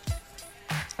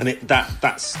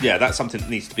that's something that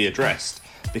needs to be addressed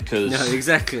because No,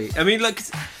 exactly. I mean, look.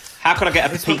 how can I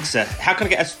get a pizza? How can I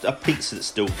get a pizza that's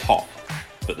still hot,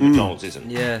 but the McDonald's isn't?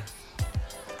 Yeah.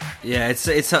 Yeah.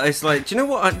 It's like. Do you know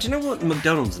what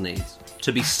McDonald's needs?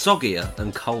 To be soggier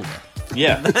and colder.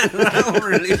 Yeah. That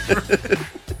really.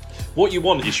 What you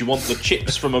want is the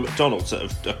chips from a McDonald's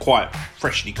that are quite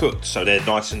freshly cooked, so they're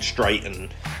nice and straight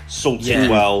and salted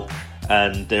well,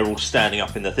 and they're all standing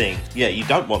up in the thing. Yeah, you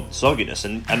don't want sogginess,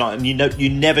 and you know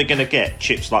you're never going to get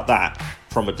chips like that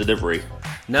from a delivery.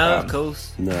 No, of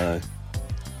course. No.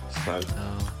 So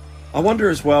I wonder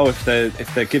as well if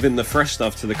they're giving the fresh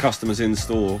stuff to the customers in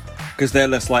store because they're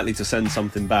less likely to send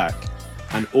something back,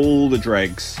 and all the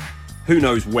dregs. Who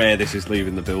knows where this is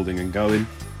leaving the building and going?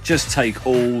 Just take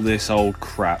all this old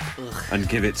crap and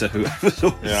give it to whoever's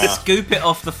ordering. Scoop it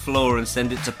off the floor and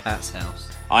send it to Pat's house.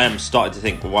 I am starting to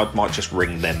think, well, I might just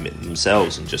ring them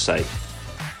themselves and just say,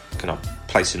 "Can I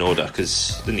place an order?"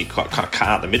 Because then you kind of cut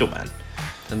out the middleman.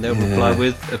 And they'll reply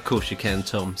with, "Of course you can,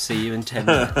 Tom. See you in 10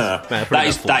 minutes."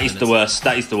 That is the worst.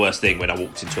 That is the worst thing. When I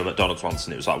walked into a McDonald's once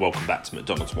and it was like, "Welcome back to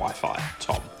McDonald's Wi-Fi,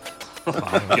 Tom." Oh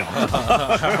my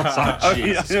god!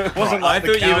 It wasn't I like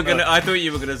thought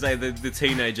you were gonna say the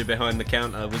teenager behind the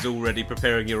counter was already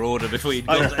preparing your order before you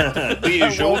got there. The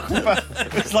usual.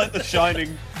 It's like The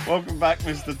Shining. Welcome back,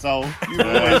 Mr. Toll. You've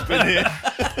always been here.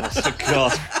 Oh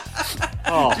god!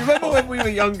 Do you remember when we were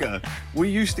younger? We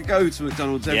used to go to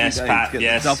McDonald's every day Pat, to get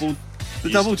yes. the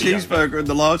double cheeseburger and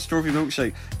the large strawberry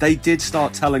milkshake. They did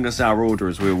start telling us our order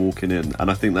as we were walking in,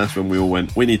 and I think that's when we all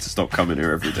went, "We need to stop coming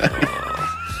here every day."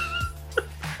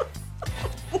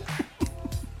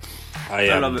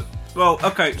 I love it. Well,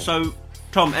 okay, so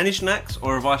Tom, any snacks,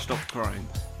 or have I stopped crying?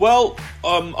 Well,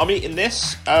 I'm eating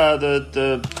this.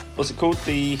 The what's it called?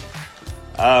 The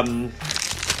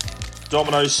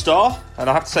Domino's Star, and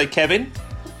I have to say, Kevin,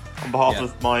 on behalf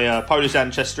of my Polish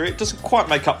ancestry, it doesn't quite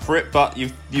make up for it, but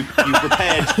you've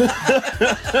repaired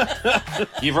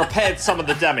you've repaired some of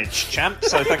the damage, champ.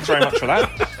 So thanks very much for that.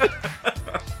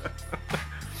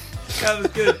 That was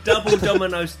good. Double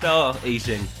Domino Star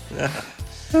eating.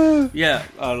 Yeah,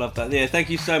 I love that. Yeah, thank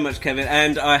you so much, Kevin.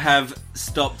 And I have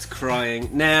stopped crying.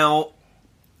 Now,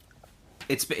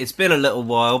 it's been a little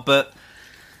while, but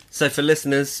so for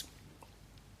listeners,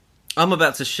 I'm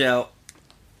about to shout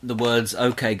the words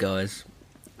 "Okay, guys,"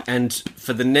 and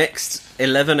for the next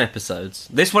 11 episodes,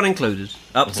 this one included,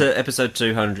 up to episode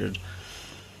 200,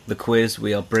 the quiz,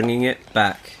 we are bringing it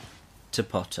back to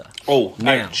Potter. Oh,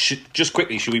 now, just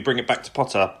quickly, should we bring it back to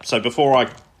Potter? So before I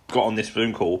got on this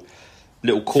phone call.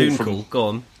 Little call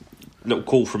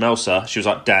from Elsa. She was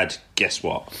like, "Dad, guess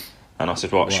what?" And I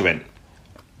said, "What?" She went,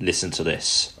 "Listen to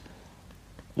this."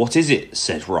 "What is it?"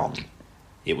 said Ron.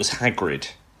 It was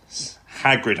Hagrid.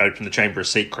 Hagrid opened the Chamber of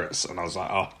Secrets, and I was like,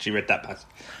 "Oh," she read that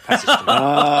passage to me.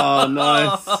 Oh,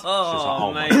 nice. She was like, "Oh,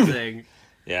 amazing.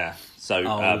 Yeah.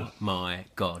 So, My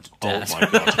God, Dad. Oh my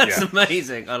God, That's yeah.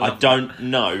 amazing. I don't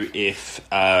know if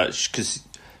because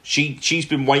she's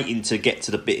been waiting to get to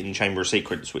the bit in Chamber of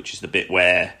Secrets, which is the bit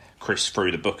where Chris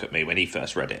threw the book at me when he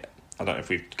first read it. I don't know if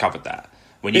we've covered that.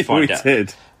 When you find out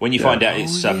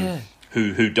it's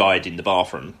who died in the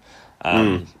bathroom.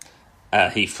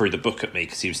 He threw the book at me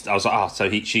because I was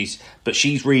like,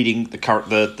 she's reading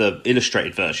the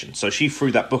illustrated version, so she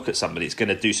threw that book at somebody. It's going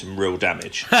to do some real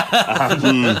damage. But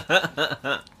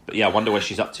yeah, I wonder where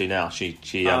she's up to now. She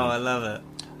I love it.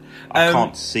 I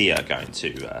can't see her going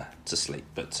to sleep,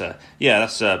 but yeah,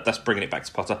 that's bringing it back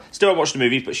to Potter. Still haven't watched the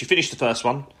movie, but she finished the first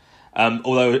one.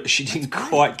 Although she didn't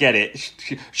quite get it,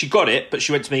 she got it, but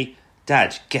she went to me,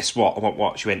 "Dad, guess what?" I went,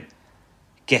 "What?" She went,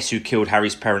 "Guess who killed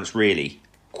Harry's parents? Really,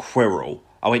 Quirrell."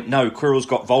 I went, "No, Quirrell's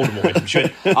got Voldemort in him." She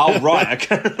went, "Oh right,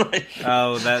 okay."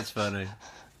 Oh, that's funny.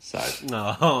 So,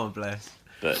 oh bless.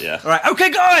 but yeah, All right, okay,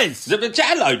 guys.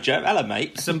 Hello, Joe. Hello,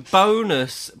 mate. Some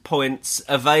bonus points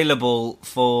available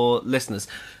for listeners.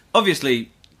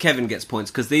 Obviously, Kevin gets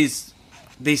points because these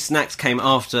snacks came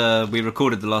after we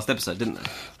recorded the last episode, didn't they?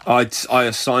 I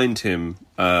assigned him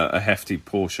a hefty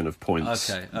portion of points.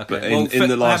 Okay. But Well, in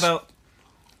the last, how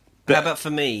about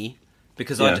for me?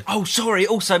 Because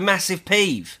also massive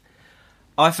peeve.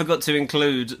 I forgot to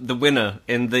include the winner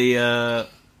in the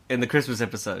Christmas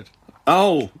episode.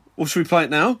 oh, well, should we play it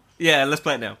now? Yeah, let's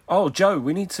play it now. Oh, Joe,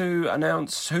 we need to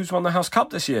announce who's won the House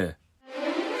Cup this year.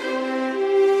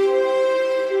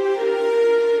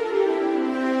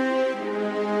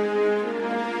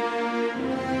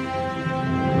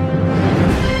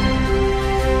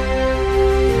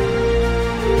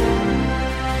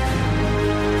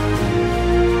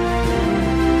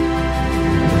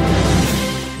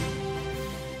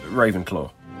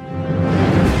 Ravenclaw.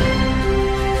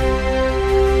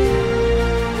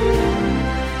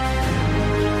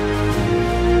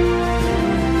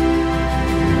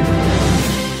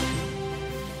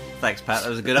 Thanks, Pat. That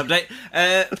was a good update.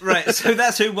 Right, so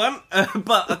that's who won.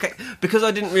 But, okay, because I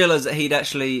didn't realise that he'd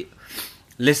actually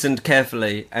listened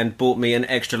carefully and bought me an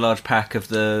extra large pack of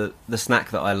the snack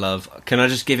that I love, can I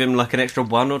just give him like an extra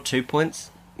 1 or 2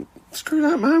 points? Screw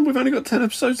that, man. We've only got 10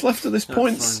 episodes left at this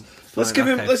point. Let's give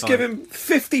him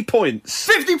 50 points.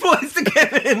 50 points to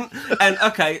Kevin! And,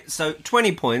 okay, so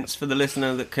 20 points for the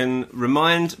listener that can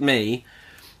remind me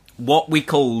what we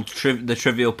called the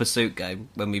Trivial Pursuit game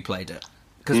when we played it.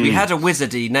 Because we had a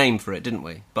wizardy name for it, didn't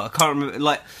we? But I can't remember,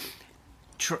 like...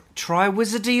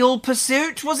 Tri-Wizardial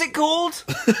Pursuit, was it called?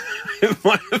 It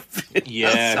might have been.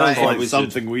 Yeah, Sounds like Tri-Wizard.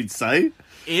 something we'd say.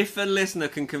 If a listener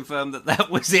can confirm that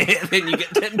was it, then you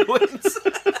get 10 points.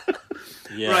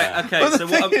 Yeah. Right, okay, But so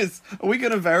the thing is, are we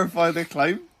going to verify their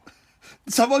claim?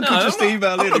 Someone could just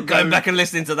email in I'm not and go... going back and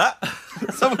listening to that.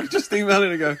 Someone could just email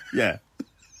in and go, yeah.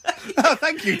 Oh,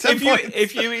 thank you. 10 points.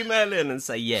 If you email in and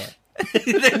say yeah,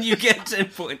 then you get 10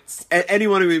 points.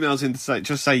 Anyone who emails in to say,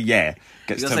 just say yeah,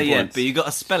 gets You 10 gotta say yeah, points. but you got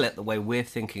to spell it the way we're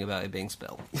thinking about it being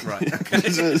spelled. Right. Okay.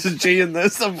 There's a G in there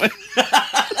somewhere.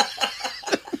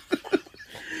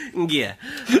 Yeah.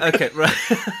 Okay. Right.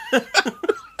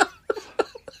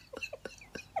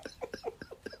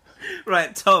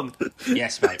 Right, Tom.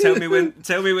 Yes, mate. Tell me when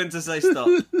to say stop.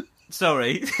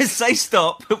 Sorry, say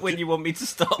stop when you want me to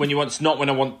stop. Not when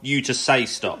I want you to say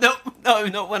stop. No,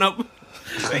 not when I'm.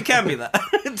 It can be that.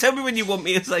 Tell me when you want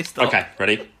me to say stop. Okay,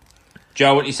 ready? Joe,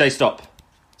 I want you to say stop.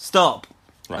 Stop.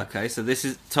 Right. Okay, so this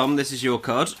is Tom. This is your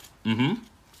card. Mm-hmm.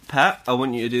 Pat, I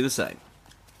want you to do the same.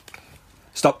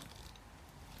 Stop.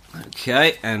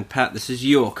 Okay, and Pat, this is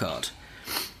your card.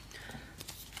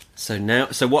 So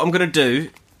what I'm going to do,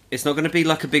 it's not going to be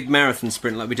like a big marathon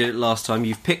sprint like we did it last time.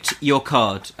 You've picked your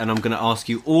card, and I'm going to ask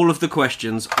you all of the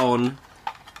questions on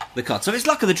the card. So it's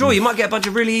luck of the draw. You might get a bunch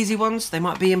of really easy ones. They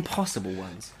might be impossible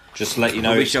ones. Just to let you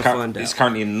know, We it's, shall find out. it's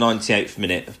currently in the 98th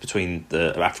minute between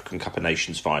the African Cup of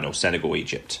Nations final,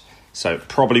 Senegal-Egypt. So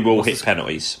probably will hit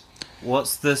penalties.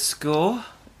 What's the score?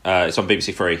 It's on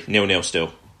BBC Three, 0-0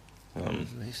 still.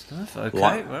 Stuff. Okay.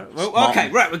 Like- Right. Well, okay.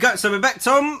 Right. We go. So we're back,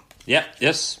 Tom. Yeah,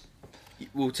 yes.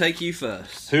 We'll take you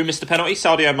first. Who missed the penalty?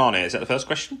 Sadio Mane. Is that the first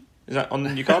question? Is that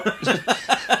on your card?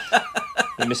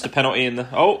 Who missed the penalty in the...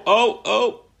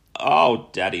 Oh,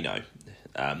 daddy, no.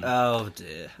 Oh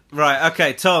dear. Right.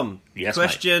 Okay, Tom. Yes,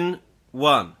 Question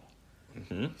 1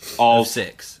 Of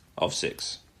 6. Of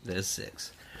 6. There's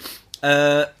 6.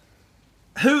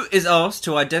 Who is asked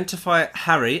to identify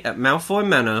Harry at Malfoy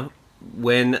Manor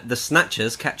when the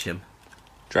Snatchers catch him?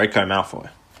 Draco Malfoy.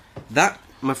 That,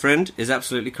 my friend, is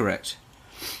absolutely correct.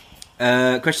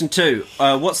 Question 2.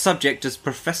 What subject does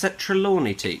Professor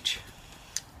Trelawney teach?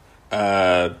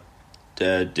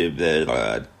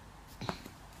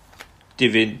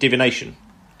 Divination.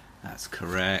 That's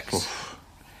correct.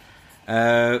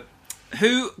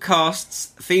 Who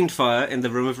casts Fiendfire in the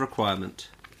Room of Requirement?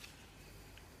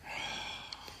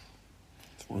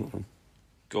 It's one of them.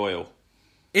 Goyle.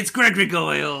 It's Gregory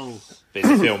Goyle. But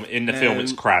in the film,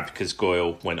 it's Crab because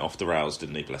Goyle went off the rails,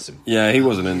 didn't he? Bless him. Yeah, he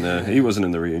wasn't in there. He wasn't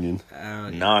in the reunion.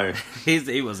 No.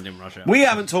 He wasn't in Russia. We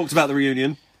haven't talked about the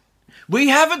reunion. We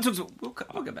haven't talked. We'll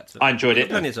get back to that. I enjoyed it.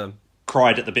 Plenty of time.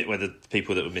 Cried at the bit where the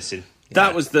people that were missing.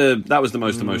 That was the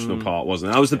most emotional part, wasn't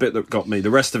it? That was the bit that got me. The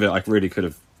rest of it, I really could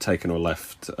have taken or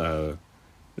left. A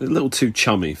little too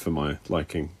chummy for my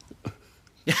liking.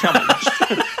 Do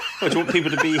you want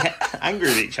people to be angry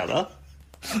with each other?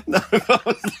 No,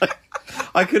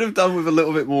 I could have done with a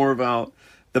little bit more about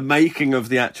the making of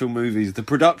the actual movies, the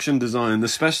production design, the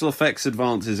special effects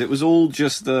advances. It was all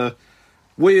just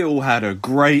we all had a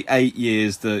great 8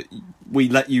 years that we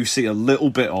let you see a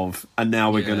little bit of, and now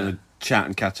we're going to chat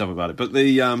and catch up about it. But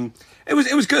it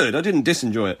was good. I didn't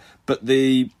disenjoy it, but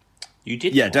You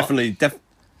didn't. yeah, what? definitely.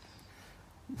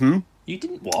 You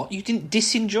didn't what? You didn't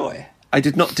disenjoy. I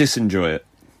did not disenjoy it.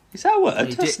 Is that a word?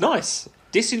 You That's did- nice.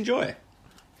 Disenjoy.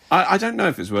 I don't know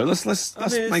if it's word. Let's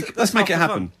mean, make that's it half the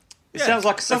happen. fun. It sounds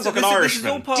like This is an all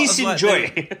Irishman. part of, like,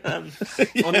 Disenjoy.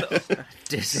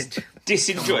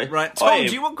 Disenjoy. Right, Tom,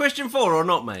 do you want question 4 or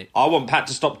not, mate? I want Pat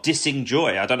to stop dissing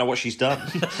Joy. I don't know what she's done.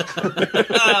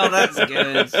 Oh, that's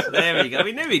good. There we go.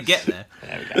 We knew we'd get there.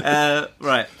 There we go.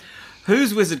 Right.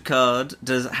 Whose wizard card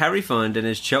does Harry find in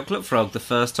his chocolate frog the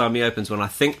first time he opens one? I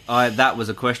think that was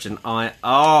a question I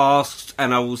asked,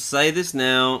 and I will say this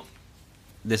now.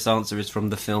 This answer is from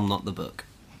the film, not the book.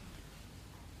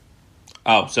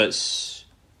 Oh, so it's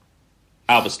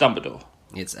Albus Dumbledore.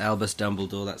 It's Albus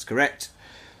Dumbledore, that's correct.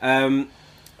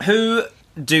 Who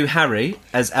do Harry,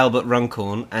 as Albert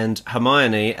Runcorn, and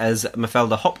Hermione, as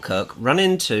Mafalda Hopkirk, run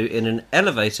into in an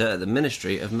elevator at the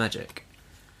Ministry of Magic?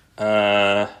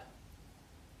 Lucius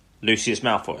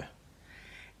Malfoy.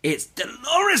 It's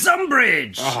Dolores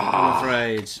Umbridge, I'm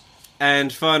afraid.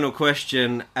 And final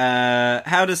question,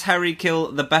 how does Harry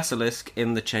kill the basilisk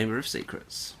in the Chamber of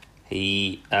Secrets?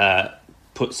 He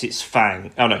puts its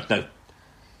fang... Oh, no.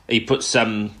 He puts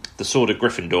the Sword of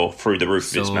Gryffindor through the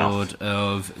roof of its mouth. Sword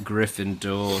of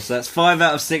Gryffindor. So that's 5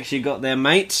 out of 6 you got there,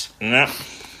 mate. Yeah.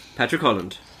 Patrick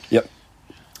Holland. Yep.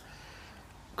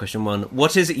 Question 1.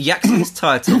 What is Yaxley's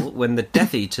title when the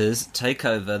Death Eaters take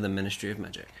over the Ministry of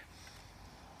Magic?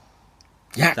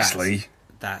 Yaxley.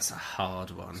 That's a hard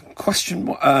one. Question.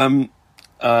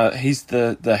 He's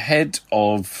the head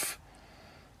of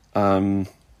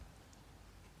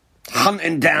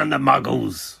hunting down the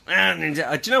Muggles. Do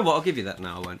you know what? I'll give you that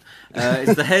now. I won't.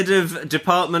 It's the head of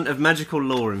Department of Magical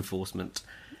Law Enforcement.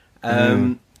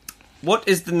 What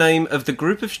is the name of the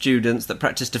group of students that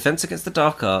practice Defence Against the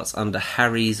Dark Arts under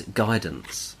Harry's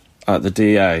guidance? The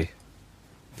DA.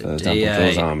 The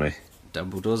Dumbledore's Army.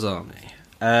 Dumbledore's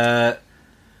Army.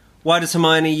 Why does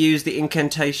Hermione use the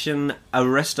incantation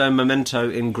Arresto Memento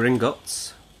in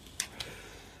Gringotts?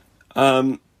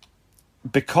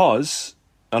 Because...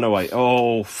 Oh, no, wait.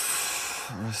 Oh...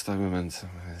 Arresto Memento.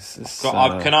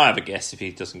 Can I have a guess if he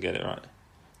doesn't get it right?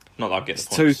 Not that I get the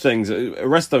points. Two things.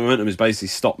 Arresto Momentum is basically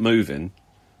stop moving.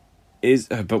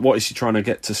 But what is she trying to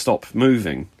get to stop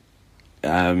moving?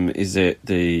 Is it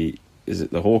the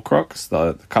Horcrux,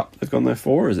 the cup they've gone there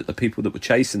for? Or is it the people that were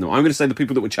chasing them? I'm going to say the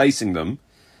people that were chasing them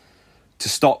to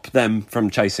stop them from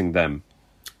chasing them.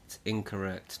 It's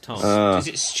incorrect, Tom.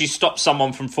 She stops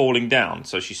someone from falling down,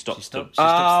 so she stops them. She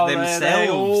stops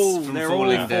themselves from they're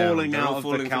falling all down. falling out of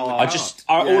the car.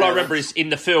 All I remember is in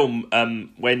the film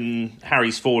when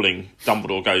Harry's falling,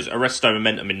 Dumbledore goes Arresto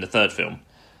Momentum in the third film,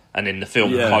 and then the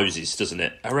film closes, doesn't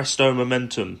it? Arresto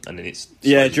Momentum, and then it's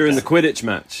during the Quidditch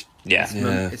match.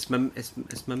 It's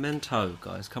Memento,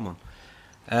 guys. Come on.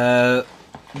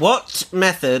 What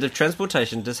method of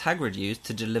transportation does Hagrid use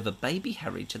to deliver baby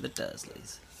Harry to the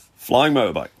Dursleys? Flying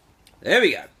motorbike. There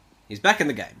we go. He's back in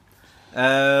the game.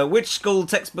 Which school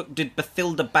textbook did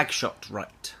Bathilda Bagshot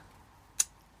write?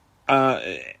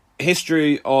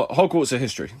 History or Hogwarts or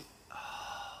history?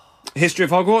 History of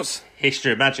Hogwarts?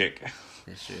 History of Magic.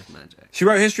 History of Magic. She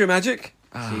wrote History of Magic?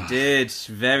 She did.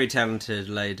 Very talented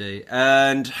lady.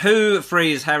 And who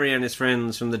frees Harry and his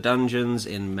friends from the dungeons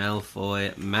in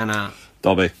Malfoy Manor?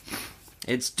 Dobby.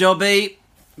 It's Dobby.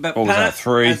 But What was Pat, that,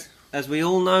 3? As we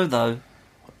all know, though,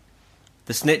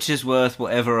 the snitch is worth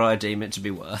whatever I deem it to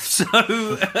be worth. So...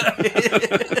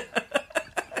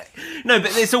 No,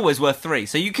 but it's always worth 3,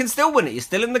 so you can still win it. You're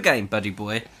still in the game, buddy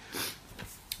boy.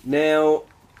 Now,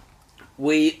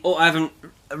 I haven't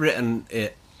written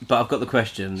it, but I've got the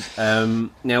question.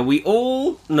 Now, we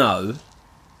all know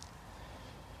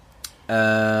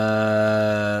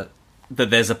that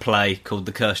there's a play called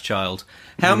The Cursed Child.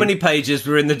 How many pages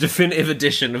were in the definitive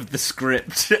edition of the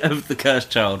script of The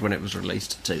Cursed Child when it was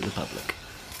released to the public?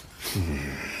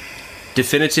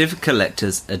 Definitive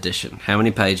Collector's Edition. How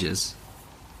many pages?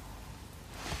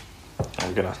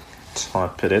 I'm going to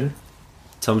type it in.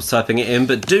 Tom's typing it in,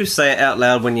 but do say it out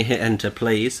loud when you hit enter,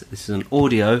 please. This is an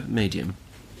audio medium.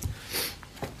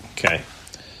 Okay.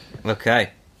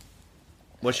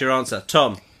 What's your answer?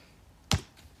 Tom?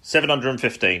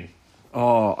 715.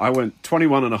 Oh, I went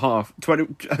 21 and a half.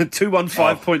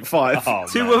 215.5. Oh,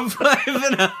 215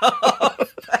 and a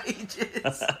half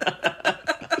pages.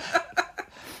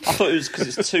 I thought it was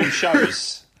because it's 2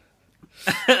 shows.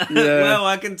 Well,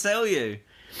 I can tell you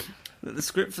that the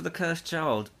script for The Cursed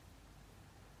Child,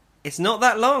 it's not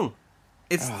that long.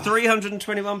 It's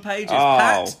 321 pages.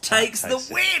 Pat takes the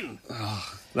win.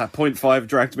 That 0.5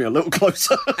 dragged me a little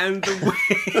closer. And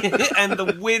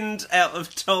the wind out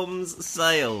of Tom's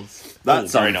sails.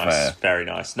 That's very unfair. nice. Very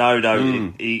nice. No,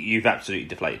 you've absolutely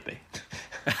deflated me.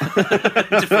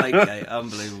 Deflategate,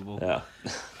 unbelievable. Yeah.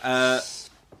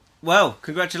 Well,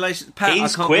 congratulations, Pat.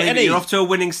 He's I can't quit, believe it. isn't he? You're off to a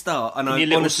winning start, and I Your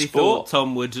little honestly sport. thought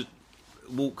Tom would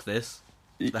walk this.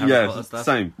 The Harry Potter stuff.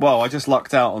 Same. Well, I just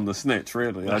lucked out on the snitch,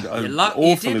 really. You did luck out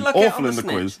on in the the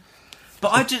quiz.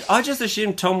 But I just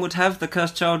assumed Tom would have the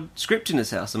Cursed Child script in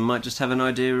his house and might just have an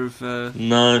idea of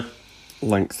No.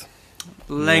 Length.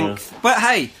 Yeah. But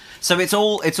hey, so it's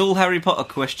all Harry Potter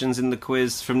questions in the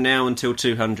quiz from now until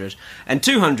 200. And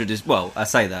 200 is, well, I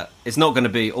say that. It's not going to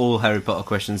be all Harry Potter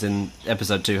questions in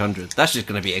episode 200. That's just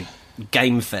going to be a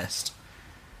game fest.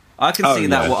 I can see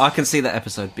that. Well, I can see that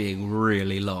episode being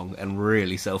really long and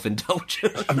really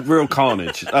self-indulgent. Real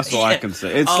carnage. That's what I can see.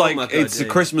 It's it's a yeah.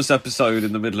 Christmas episode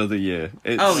in the middle of the year.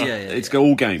 It's, It's yeah.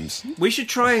 all games. We should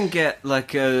try and get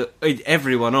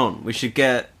everyone on. We should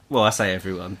get. Well, I say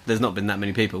everyone. There's not been that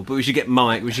many people, but we should get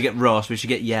Mike. We should get Ross. We should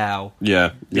get Yao.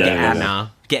 Yeah. Get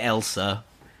Anna. Get Elsa.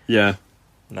 Yeah.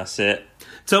 And that's it.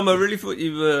 Tom, I really thought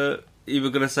you were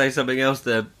going to say something else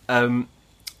there,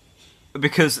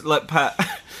 because like Pat.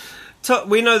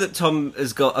 We know that Tom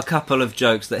has got a couple of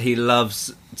jokes that he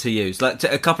loves to use, like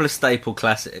a couple of staple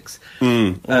classics.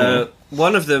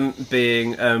 One of them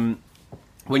being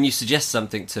when you suggest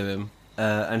something to him,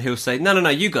 and he'll say, "No,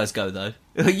 you guys go though."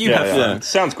 You have fun.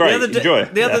 Sounds great. Enjoy.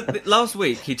 Last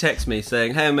week he texted me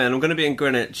saying, "Hey man, I'm going to be in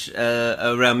Greenwich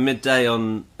around midday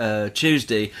on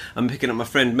Tuesday. I'm picking up my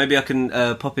friend. Maybe I can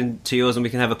pop into yours and we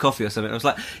can have a coffee or something." I was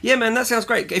like, "Yeah man, that sounds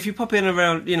great. If you pop in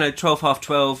around 12, half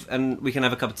 12, and we can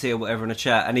have a cup of tea or whatever and a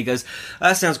chat." And he goes,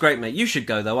 "That sounds great, mate. You should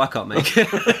go though. I can't make it."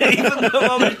 Even though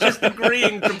I was just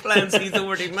agreeing to plans he's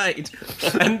already made.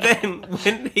 And then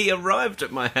when he arrived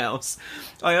at my house,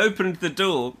 I opened the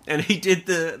door and he did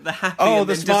the happy.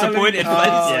 The disappointed face.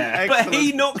 Yeah, but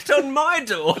he knocked on my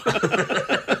door.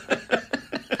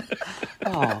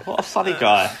 Oh, what a funny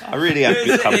guy. I really have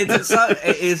good company.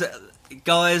 It is,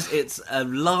 guys, it's a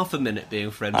laugh a minute being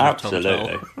friends with Tom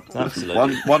Toll.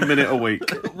 Absolutely. 1 minute a week.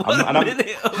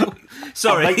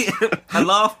 Sorry, a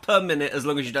laugh per minute as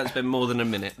long as you don't spend more than a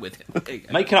minute with him.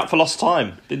 Making up for lost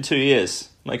time. Been 2 years.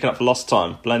 Making up for lost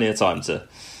time. Plenty of time to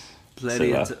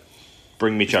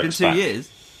bring me jokes back. It's been 2 years?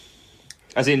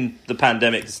 As in the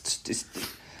pandemic.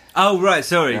 Oh, right,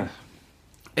 sorry. Yeah.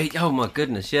 Oh, my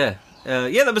goodness, yeah.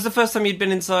 That was the first time you'd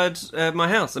been inside my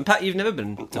house. And Pat, you've never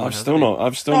been to my house.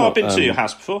 I've been to your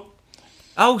house before.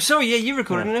 Oh, sorry, yeah, you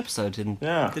recorded an episode, didn't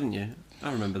you?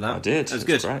 I remember that. I did. That was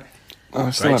good. Great. I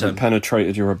still haven't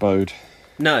penetrated your abode.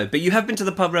 No, but you have been to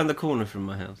the pub around the corner from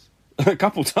my house. A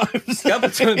couple times.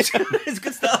 It's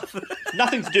good stuff.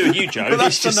 Nothing to do with you, Joe. But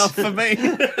that's enough for me.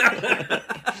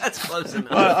 That's close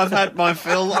enough. I've had my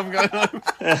fill. I'm going home.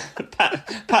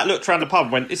 Pat looked around the pub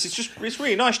and went, it's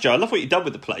really nice, Joe. I love what you've done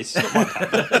with the place. It's not my pub.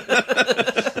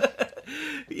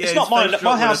 It's not mine.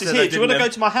 My house is here. Do you want to go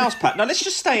to my house, Pat? No, let's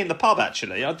just stay in the pub,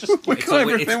 actually. We've got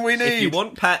everything we need. If you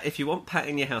want Pat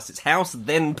in your house, it's house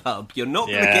then pub. You're not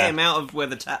going to get him out of where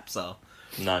the taps are.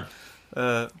 No.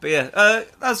 But yeah,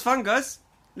 that was fun, guys.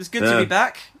 It was good to be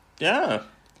back. Yeah.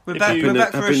 We're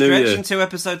back for a stretch until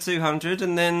episode 200,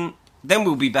 and then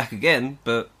we'll be back again,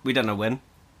 but we don't know when.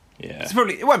 Yeah.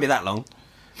 It won't be that long.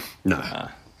 No.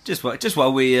 Just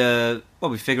while we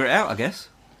figure it out, I guess.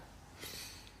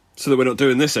 So that we're not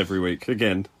doing this every week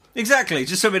again. Exactly,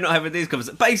 just so we're not having these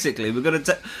conversations. Basically, we're going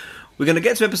to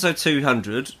get to episode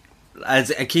 200,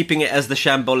 keeping it as the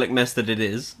shambolic mess that it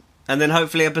is, and then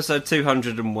hopefully episode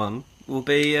 201 will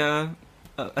be a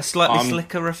slightly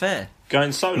slicker affair.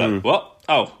 Going solo. What?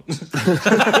 Oh.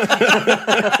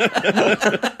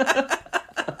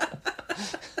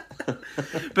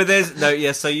 But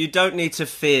so you don't need to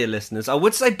fear, listeners. I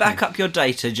would say back up your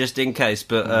data just in case,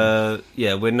 but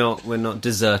we're not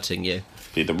deserting you.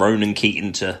 Be the Ronan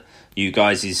Keaton to you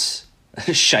guys is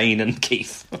Shane and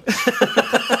Keith.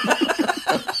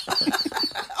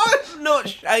 I'm not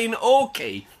Shane or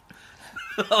Keith.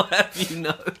 I'll have you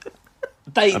know.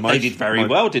 They did very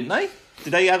well, didn't they?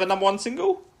 Did they have a number one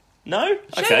single? No?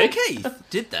 Shane Okay. and Keith?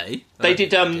 Did they? They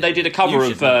did a cover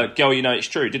of Girl You Know It's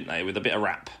True, didn't they? With a bit of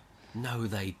rap. No,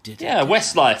 they didn't. Yeah,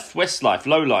 Westlife,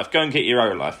 Low Life, Go and Get Your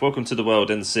Own Life, Welcome to the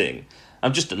World and Sing.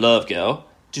 I'm just a love girl.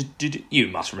 You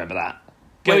must remember that.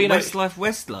 Girl, you know,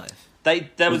 Westlife.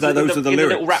 Those are the lyrics.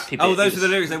 Little rap bit. Oh, those were the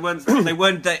lyrics. They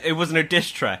weren't. It wasn't a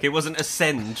diss track. It wasn't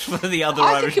Ascend for the other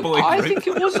Irish boy group. I think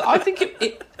it was. I think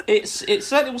it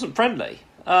certainly wasn't friendly.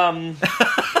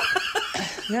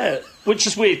 Yeah, which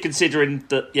is weird considering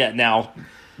that. Yeah, now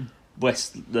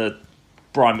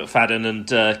Brian McFadden and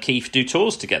Keith do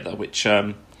tours together, which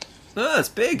it's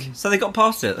big. So they got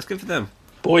past it. That's good for them.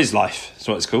 Boys' Life is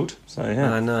what it's called. So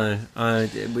yeah, I know. I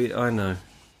know.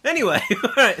 Anyway,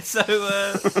 all right. So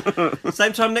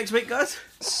same time next week, guys.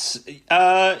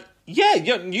 Yeah,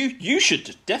 you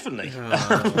should definitely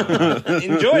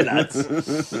enjoy that.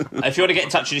 If you want to get in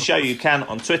touch with the show, you can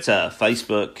on Twitter,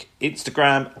 Facebook,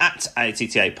 Instagram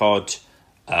 @ATTApod,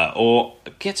 or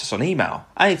get us on email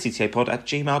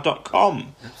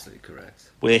ATTApod@gmail.com. Absolutely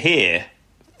correct. We're here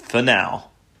for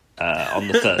now on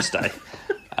the Thursday,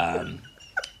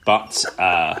 but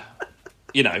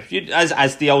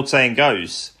as the old saying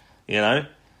goes,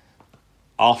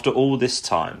 after all this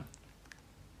time,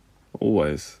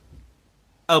 always.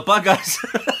 Oh, bye, guys.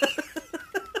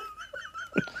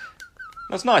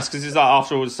 That's nice because it's like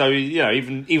after all. So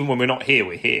even when we're not here,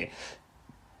 we're here.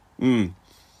 And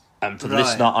for the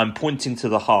listener, I'm pointing to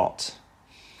the heart.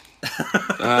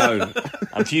 Oh.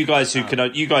 And for you guys you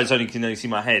guys only can see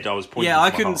my head. I was pointing. Yeah,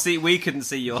 to my heart. We couldn't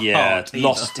see your heart. Yeah,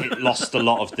 lost a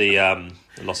lot of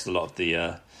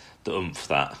the oomph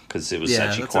that because it was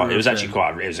actually quite. It was actually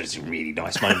a really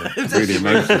nice moment. Really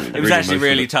emotional. It was actually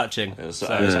really touching. It was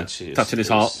actually touching his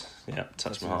heart. Yeah,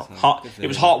 touched my heart. It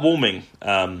was heartwarming.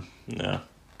 Yeah,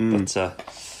 but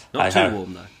not too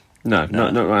warm though.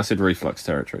 No acid reflux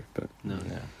territory, but no.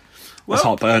 It's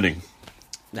heart burning.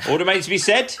 All remains to be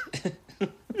said.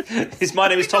 My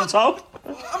name is Tom Toll.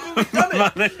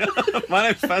 My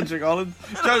name's Patrick Holland.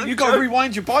 Joe, you've got to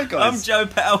rewind your bike, guys. I'm Joe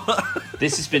Power.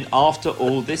 This has been After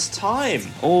All This Time.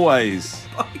 Always.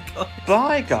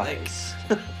 Bye, guys.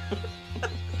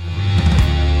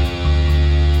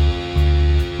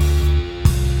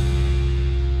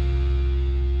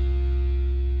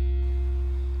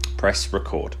 Press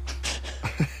record.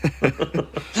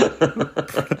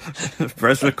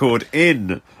 Press record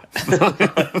in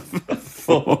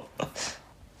 4.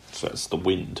 So it's the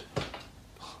wind.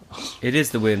 It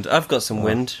is the wind. I've got some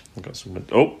wind. I've got some wind.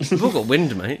 Oh, You've all got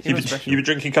wind, mate. You're not special. you were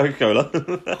drinking Coca-Cola.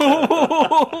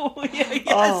 Oh, yeah,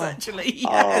 yes, actually,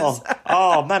 yes.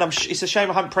 Oh man, it's a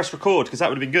shame I haven't pressed record because that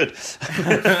would have been good.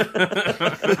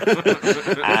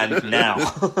 And now.